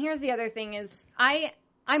and here's the other thing is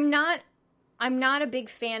I'm not a big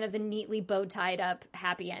fan of the neatly bow tied up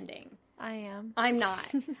happy ending. I am. I'm not.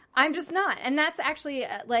 I'm just not. And that's actually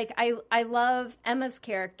I love Emma's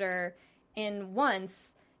character in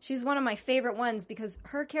Once. She's one of my favorite ones because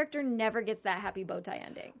her character never gets that happy bow tie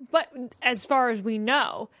ending. But as far as we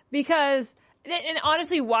know, because, and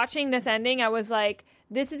honestly, watching this ending, I was like,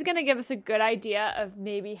 this is going to give us a good idea of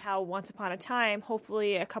maybe how Once Upon a Time,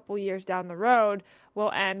 hopefully a couple years down the road,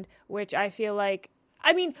 will end, which I feel like,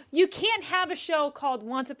 I mean, you can't have a show called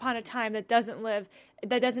Once Upon a Time that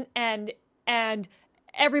doesn't end, and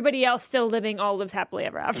everybody else still living all lives happily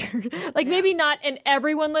ever after. Like maybe not and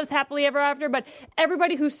everyone lives happily ever after, but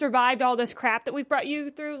everybody who survived all this crap that we've brought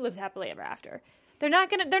you through lives happily ever after. They're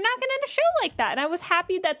not gonna end a show like that. And I was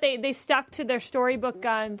happy that they stuck to their storybook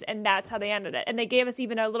guns, and that's how they ended it. And they gave us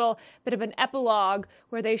even a little bit of an epilogue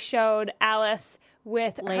where they showed Alice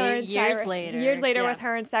with her and Cyrus years later with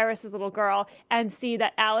her and Cyrus's little girl, and see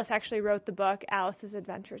that Alice actually wrote the book Alice's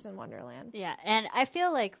Adventures in Wonderland. Yeah, and I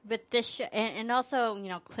feel like with this show, and also, you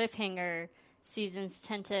know, cliffhanger seasons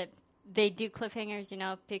they do cliffhangers, you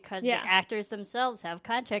know, because the actors themselves have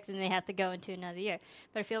contracts and they have to go into another year.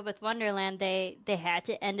 But I feel with Wonderland, they had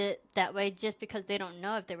to end it that way just because they don't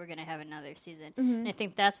know if they were going to have another season. Mm-hmm. And I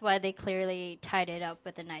think that's why they clearly tied it up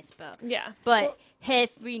with a nice bow. Yeah. But if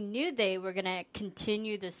we knew they were going to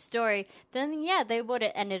continue the story, then they would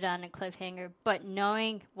have ended on a cliffhanger. But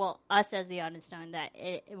knowing, us as the audience knowing that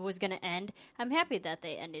it was going to end, I'm happy that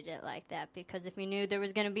they ended it like that, because if we knew there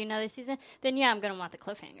was going to be another season, then I'm going to want the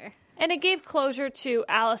cliffhanger. And it gave closure to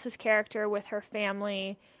Alice's character with her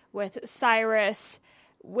family, with Cyrus,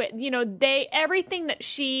 with, you know, everything that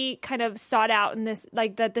she kind of sought out in this,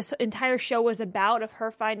 like that this entire show was about, of her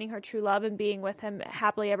finding her true love and being with him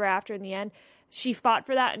happily ever after in the end. She fought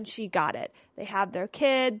for that and she got it. They have their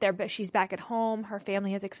kid. She's back at home. Her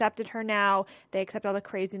family has accepted her now. They accept all the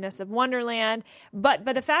craziness of Wonderland. But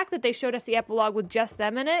the fact that they showed us the epilogue with just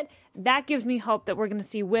them in it, that gives me hope that we're going to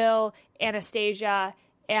see Will, Anastasia,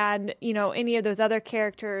 and, you know, any of those other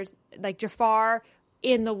characters like Jafar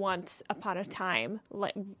in the Once Upon a Time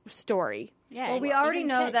story. Yeah. Well, we already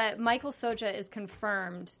know that Michael Socha is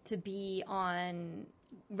confirmed to be on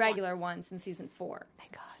regular Once in season 4. My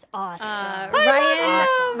God. Awesome.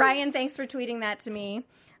 Ryan, thanks for tweeting that to me.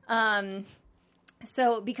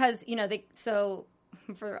 So because, you know,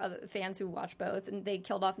 for other fans who watch both, and they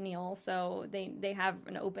killed off Neil, so they have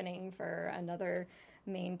an opening for another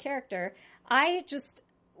main character.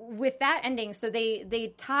 With that ending, so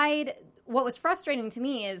they tied. What was frustrating to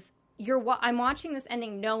me is I'm watching this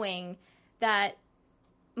ending knowing that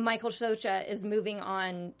Michael Socha is moving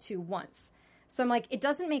on to Once. So I'm like, it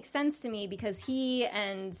doesn't make sense to me, because he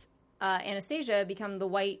and Anastasia become the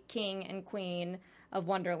White King and Queen of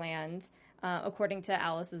Wonderland, according to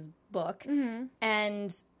Alice's book. Mm-hmm.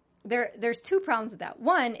 And there's 2 problems with that.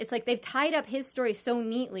 One, it's like they've tied up his story so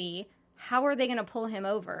neatly. How are they going to pull him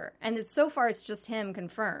over? And so far, it's just him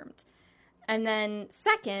confirmed. And then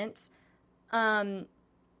second,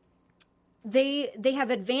 they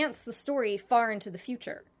have advanced the story far into the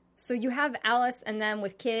future. So you have Alice and them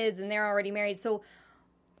with kids, and they're already married. So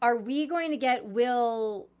are we going to get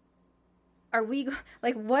Will?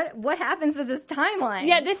 What happens with this timeline?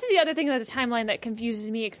 Yeah, this is the other thing about the timeline that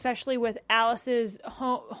confuses me, especially with Alice's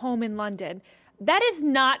home in London. That is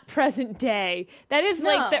not present day. That is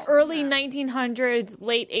like the early 1900s,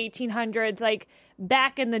 late 1800s, like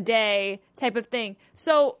back in the day type of thing.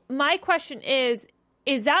 So my question is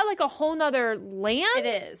that like a whole nother land?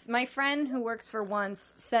 It is. My friend who works for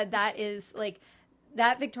Once said that is like,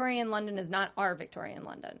 that Victorian London is not our Victorian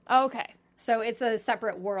London. Okay. So it's a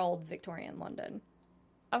separate world Victorian London.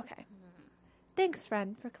 Okay. Thanks,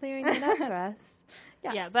 friend, for clearing that up for us.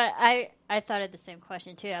 Yes. Yeah, but I thought of the same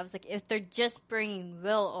question, too. I was like, if they're just bringing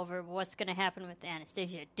Will over, what's going to happen with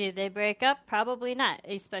Anastasia? Do they break up? Probably not,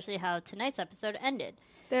 especially how tonight's episode ended.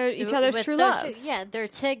 They're each other's true love. Yeah, they're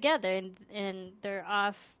together, and they're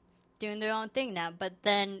off doing their own thing now. But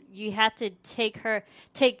then you have to take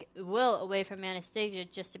Will away from Anastasia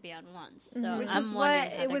just to be on Once. So Which is what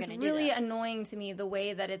it was really annoying to me, the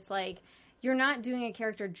way that it's like, you're not doing a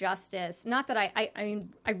character justice. Not that I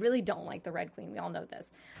mean, I really don't like the Red Queen. We all know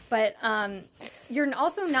this. But you're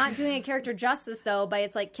also not doing a character justice, though, by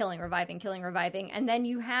it's like killing, reviving. And then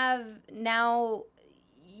you have this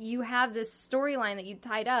storyline that you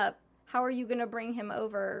tied up. How are you going to bring him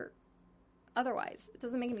over otherwise? It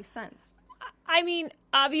doesn't make any sense. I mean,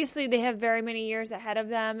 obviously they have very many years ahead of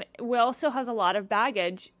them. Will still has a lot of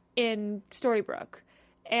baggage in Storybrooke.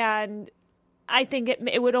 And I think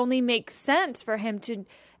it would only make sense for him to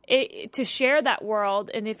share that world,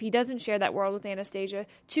 and if he doesn't share that world with Anastasia,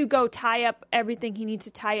 to go tie up everything he needs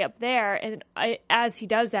to tie up there, and as he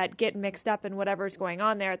does that, get mixed up in whatever's going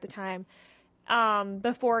on there at the time,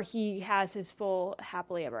 before he has his full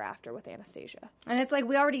happily ever after with Anastasia. And it's like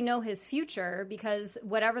we already know his future, because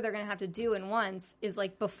whatever they're going to have to do in Once is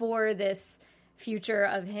like before this future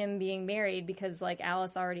of him being married, because like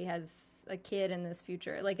Alice already has a kid in this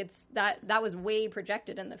future. Like it's that was way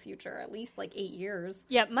projected in the future, at least like 8 years.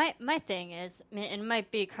 Yeah, my thing is, it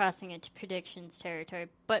might be crossing into predictions territory,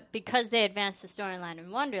 but because they advanced the storyline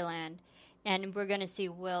in Wonderland, and we're going to see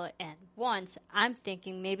Will and Once, I'm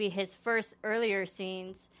thinking maybe his first earlier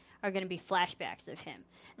scenes are going to be flashbacks of him.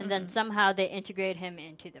 And then somehow they integrate him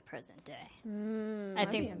into the present day. I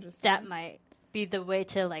think that might be the way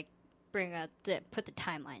to like put the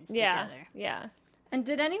timelines together. Yeah. And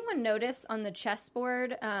did anyone notice on the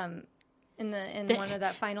chessboard in one of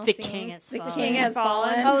that final the scenes, king has the fallen. king has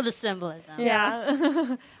fallen? Oh, the symbolism.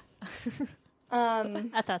 Yeah.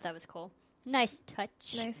 I thought that was cool. Nice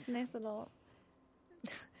touch. nice little,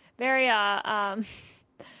 very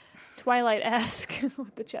Twilight-esque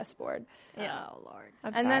with the chessboard. Yeah. Oh, Lord.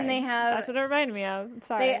 I'm And then sorry. they have- That's what it reminded me of. I'm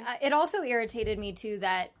sorry. It also irritated me too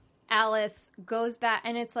that Alice goes back,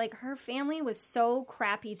 and it's like her family was so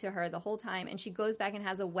crappy to her the whole time, and she goes back and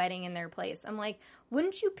has a wedding in their place. I'm like,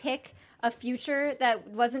 wouldn't you pick a future that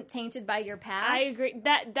wasn't tainted by your past? I agree.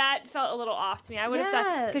 That felt a little off to me. I would have thought,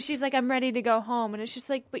 Yes. because she's like, I'm ready to go home, and it's just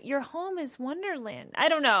like, but your home is Wonderland. I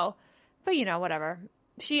don't know, but whatever.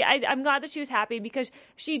 I'm glad that she was happy because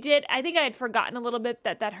she did. I think I had forgotten a little bit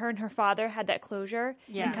that her and her father had that closure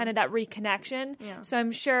and kind of that reconnection. Yeah. So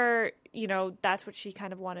I'm sure that's what she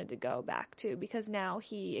kind of wanted to go back to because now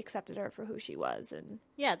he accepted her for who she was. And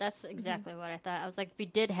Yeah, that's exactly what I thought. I was like, we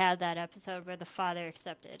did have that episode where the father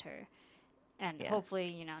accepted her. And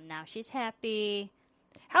hopefully, now she's happy.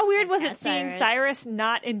 how weird was And it seeing Cyrus. Cyrus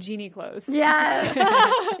not in genie clothes? Yeah.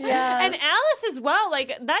 Yeah. And Alice as well.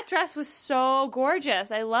 Like that dress was so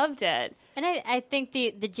gorgeous. I loved it. And I think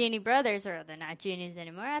the Genie brothers, or they're not genies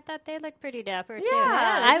anymore, I thought they looked pretty dapper, too.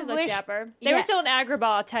 Yeah, They I did look wish dapper. They were still in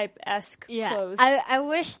Agrabah type-esque clothes. I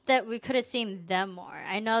wish that we could have seen them more.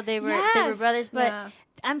 I know they were Yes. brothers, but Yeah.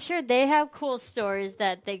 I'm sure they have cool stories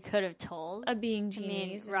that they could have told. Of being I mean,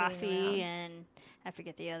 genies. and being Rafi around. and I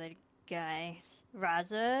forget the other guy,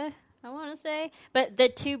 Raza, I want to say. But the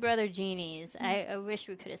two brother genies, I wish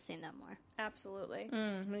we could have seen them more. Absolutely.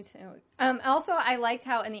 Me too. Also, I liked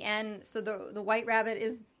how in the end, so the White Rabbit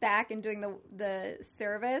is back and doing the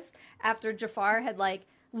service after Jafar had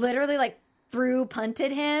literally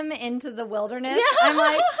punted him into the wilderness.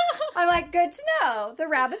 Yeah. I'm like, good to know. The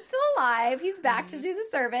rabbit's still alive. He's back to do the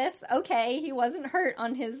service. Okay, he wasn't hurt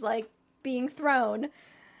on his being thrown.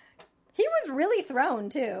 He was really thrown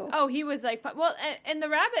too. Oh, he was and the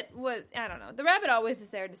rabbit was, I don't know. The rabbit always is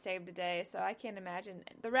there to save the day, so I can't imagine.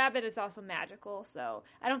 The rabbit is also magical, so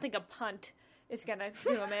I don't think a punt is going to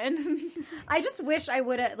do him in. I just wish I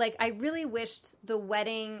would have, I really wished the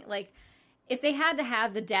wedding, if they had to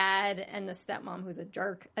have the dad and the stepmom, who's a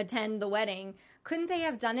jerk, attend the wedding, couldn't they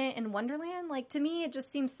have done it in Wonderland? To me, it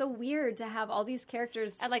just seems so weird to have all these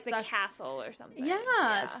characters At the stuck, castle or something.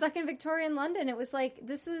 stuck in Victorian London. It was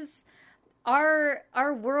this is our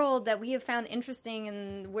world that we have found interesting,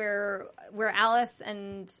 and where Alice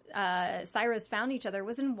and Cyrus found each other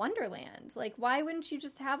was in Wonderland. Why wouldn't you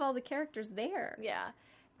just have all the characters there? Yeah.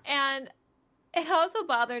 And it also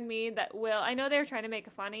bothered me that Will, I know they were trying to make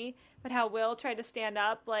it funny, but how Will tried to stand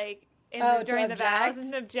up, during the vows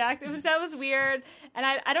and object. That was weird. And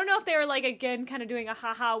I don't know if they were again kind of doing a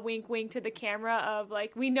haha wink wink to the camera of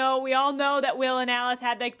we all know that Will and Alice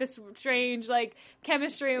had this strange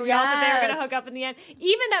chemistry, and we all thought they were gonna hook up in the end.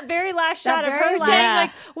 Even that very last shot of her saying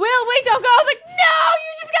Will, wait, don't go. I was like, no,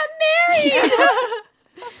 you just got married.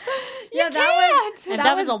 Yeah,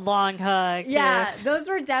 that was a long hug. Yeah, too. those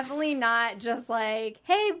were definitely not just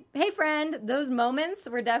hey friend. Those moments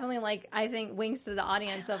were definitely I think winks to the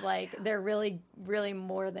audience of they're really, really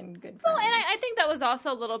more than good friends. Well, and I think that was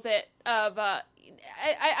also a little bit of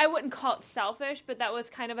I wouldn't call it selfish, but that was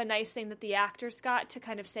kind of a nice thing that the actors got to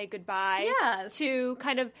kind of say goodbye. Yes. To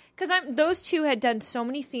kind of, because those two had done so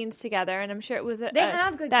many scenes together, and I'm sure it was They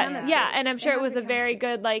have good chemistry. Yeah, and I'm sure They it was have a good very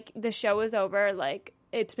chemistry. good the show is over.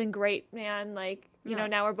 It's been great, man.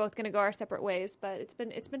 Now we're both gonna go our separate ways, but it's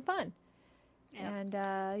been fun. Yep. And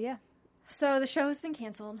yeah. So the show has been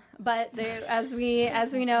canceled, but as we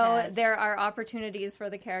know, there are opportunities for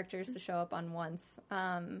the characters to show up on Once.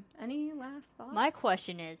 Any last thoughts? My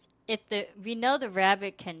question is, we know the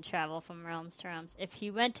rabbit can travel from realms to realms. If he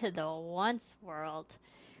went to the Once world,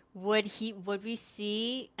 would we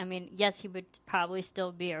see? I mean, yes, he would probably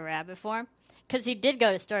still be a rabbit form. Because he did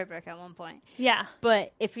go to Storybrooke at one point. Yeah.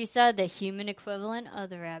 But if we saw the human equivalent of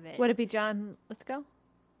the rabbit. Would it be John Lithgow?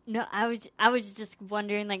 No, I was just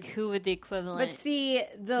wondering who would the equivalent. But see,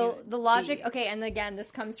 the logic, okay, and again, this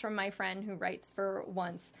comes from my friend who writes for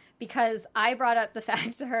Once, because I brought up the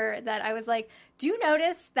fact to her that I was like, do you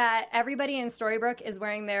notice that everybody in Storybrooke is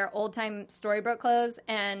wearing their old-time Storybrooke clothes,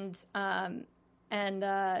 and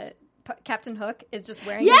Captain Hook is just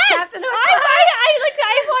wearing his Captain Hook clothes?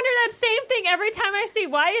 I wonder that same thing every time I see.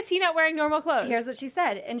 Why is he not wearing normal clothes? Here's what she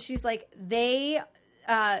said, and she's like, they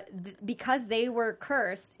because they were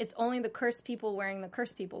cursed, it's only the cursed people wearing the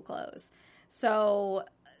cursed people clothes. So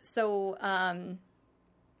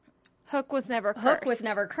Hook was never cursed. Hook was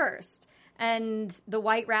never cursed, and the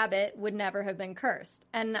White Rabbit would never have been cursed.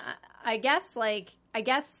 And I guess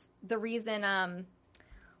the reason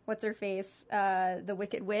what's her face, the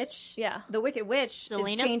Wicked Witch, the Wicked Witch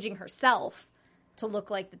Selena? is changing herself to look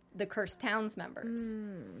like the cursed towns members.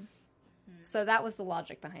 So that was the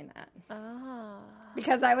logic behind that.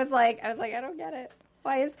 Because I was like, I don't get it.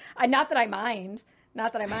 Why is not that I mind.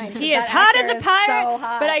 He is hot as a pirate, so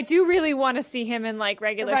hot. but I do really want to see him in like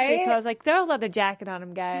regular street Right? clothes. Like throw a leather jacket on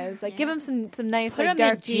him, guys. Like give him some nice Put like him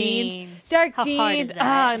dark in jeans, jeans. dark How hard is jeans.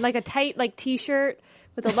 that? And like a tight like t-shirt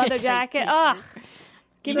with a leather Tight jacket. t-shirt. Ugh.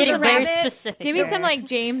 You're So getting the very rabbit- specific. Give me here. some like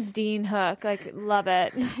James Dean Hook. Like love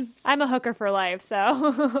it. I'm a hooker for life,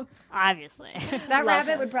 so Obviously. that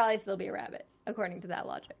rabbit would probably still be a rabbit, according to that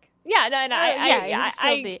logic. yeah, no, It would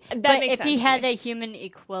still be. That But makes if he sense had to me. a human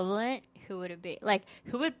equivalent, who would it be? Like,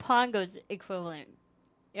 who would Pongo's equivalent,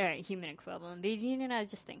 or human equivalent be? You know,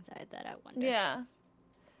 just things like that I wonder. yeah,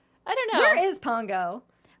 I don't know. Where is Pongo?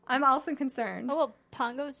 I'm also concerned. Oh, well,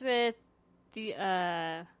 Pongo's with the,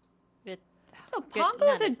 with... Oh, Good- Pongo's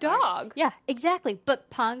not a as far. dog. Yeah, exactly. But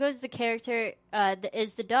Pongo's the character,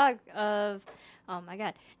 is the dog of, oh my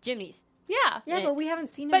god, Jimny's. Yeah. Yeah, but we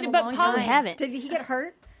haven't seen him But- in a but long Pongo- time. We haven't. Did he get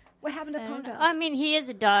hurt? What happened to Pongo? I mean, he is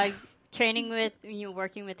a dog. Training with,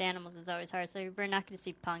 working with animals is always hard, so we're not going to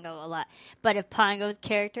see Pongo a lot. But if Pongo's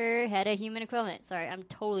character had a human equivalent, sorry, I'm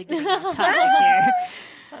totally getting off topic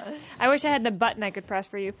here. I wish I had a button I could press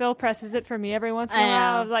for you. Phil presses it for me every once in a I while.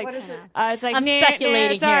 know. I was like, What is it? it's like I'm nah,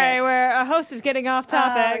 speculating sorry, here. where a host is getting off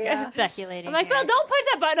topic. yeah. Speculating. I'm like, here. Phil, don't push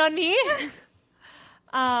that button on me.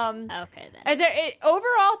 Okay, then. Is there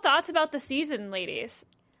overall thoughts about the season, ladies?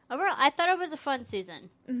 Overall, I thought it was a fun season.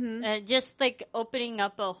 Just like opening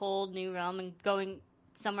up a whole new realm and going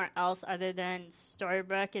somewhere else other than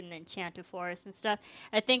Storybrooke and Enchanted Forest and stuff.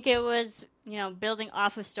 I think it was, building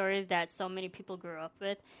off a story that so many people grew up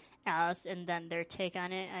with, Alice, and then their take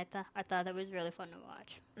on it. I thought that was really fun to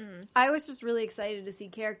watch. I was just really excited to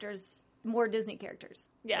see more Disney characters.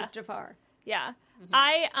 Yeah. Like Jafar. Yeah.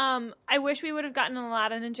 I wish we would have gotten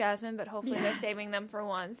Aladdin and Jasmine, but hopefully they're saving them for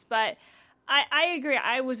once. But I agree.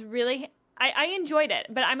 I was really I enjoyed it,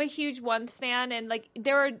 but I'm a huge Once fan, and like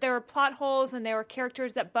there were plot holes and there were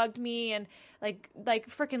characters that bugged me, and like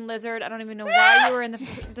freaking Lizard. I don't even know why you were in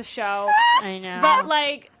the show. I know.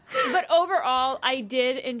 But overall, I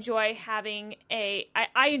did enjoy having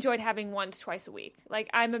I enjoyed having Once twice a week. Like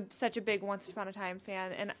I'm such a big Once Upon a Time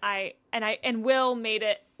fan, and Will made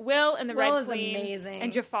it. Will and the Will Red is Queen amazing.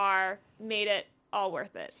 and Jafar made it all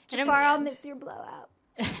worth it. Jafar, I'll miss your blowout.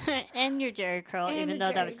 And your Jerry Curl, And even the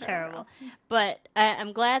though that Jerry was Curl. terrible. But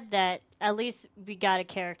I'm glad that at least we got a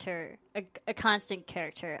character, a constant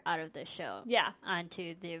character out of this show. Yeah,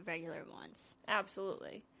 Onto the regular ones.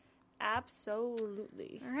 absolutely.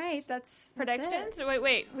 All right, that's Predictions? it.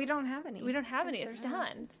 Wait. We don't have any. We don't have any. It's There's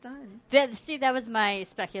done. It's done. That was my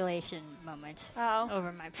speculation moment Oh.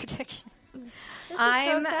 over my prediction.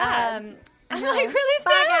 I'm so sad. I'm like really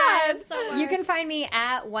Bye, sad. You can find me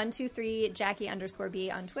at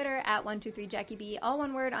 123Jackie_B on Twitter, at 123JackieB, all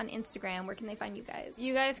one word, on Instagram. Where can they find you guys?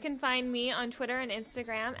 You guys can find me on Twitter and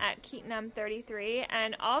Instagram at KeatonM33,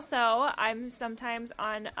 and also I'm sometimes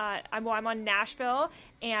on I'm on Nashville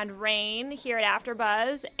and Rain here at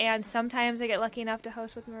AfterBuzz, and sometimes I get lucky enough to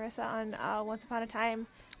host with Marissa on Once Upon a Time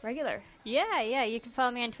regular. Yeah. You can follow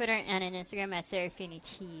me on Twitter and on Instagram at Serafini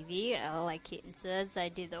TV. Like Keaton says, I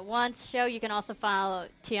do the Once Show. You can also follow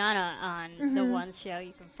Tiana on the Once Show.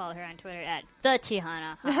 You can follow her on Twitter at the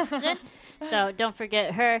Tiana Hobson. So don't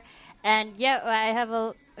forget her. And yeah, I have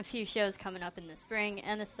a few shows coming up in the spring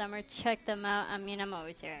and the summer. Check them out. I mean, I'm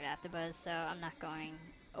always here at AfterBuzz, so I'm not going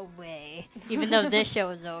away. Even though this show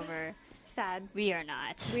is over, Sad. we are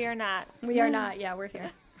not. We are not. We are not. Yeah, we're here.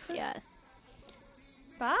 Yeah.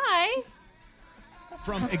 Bye.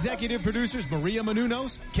 From executive producers Maria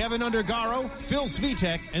Menounos, Kevin Undergaro, Phil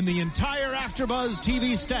Svitek, and the entire AfterBuzz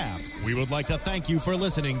TV staff, we would like to thank you for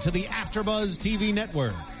listening to the AfterBuzz TV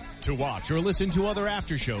network. To watch or listen to other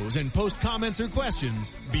after shows and post comments or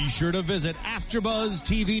questions, be sure to visit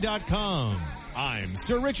AfterBuzzTV.com. I'm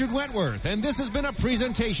Sir Richard Wentworth, and this has been a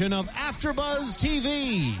presentation of AfterBuzz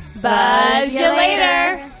TV. Buzz you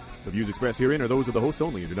later. The views expressed herein are those of the hosts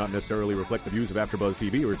only and do not necessarily reflect the views of AfterBuzz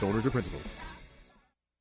TV or its owners or principals.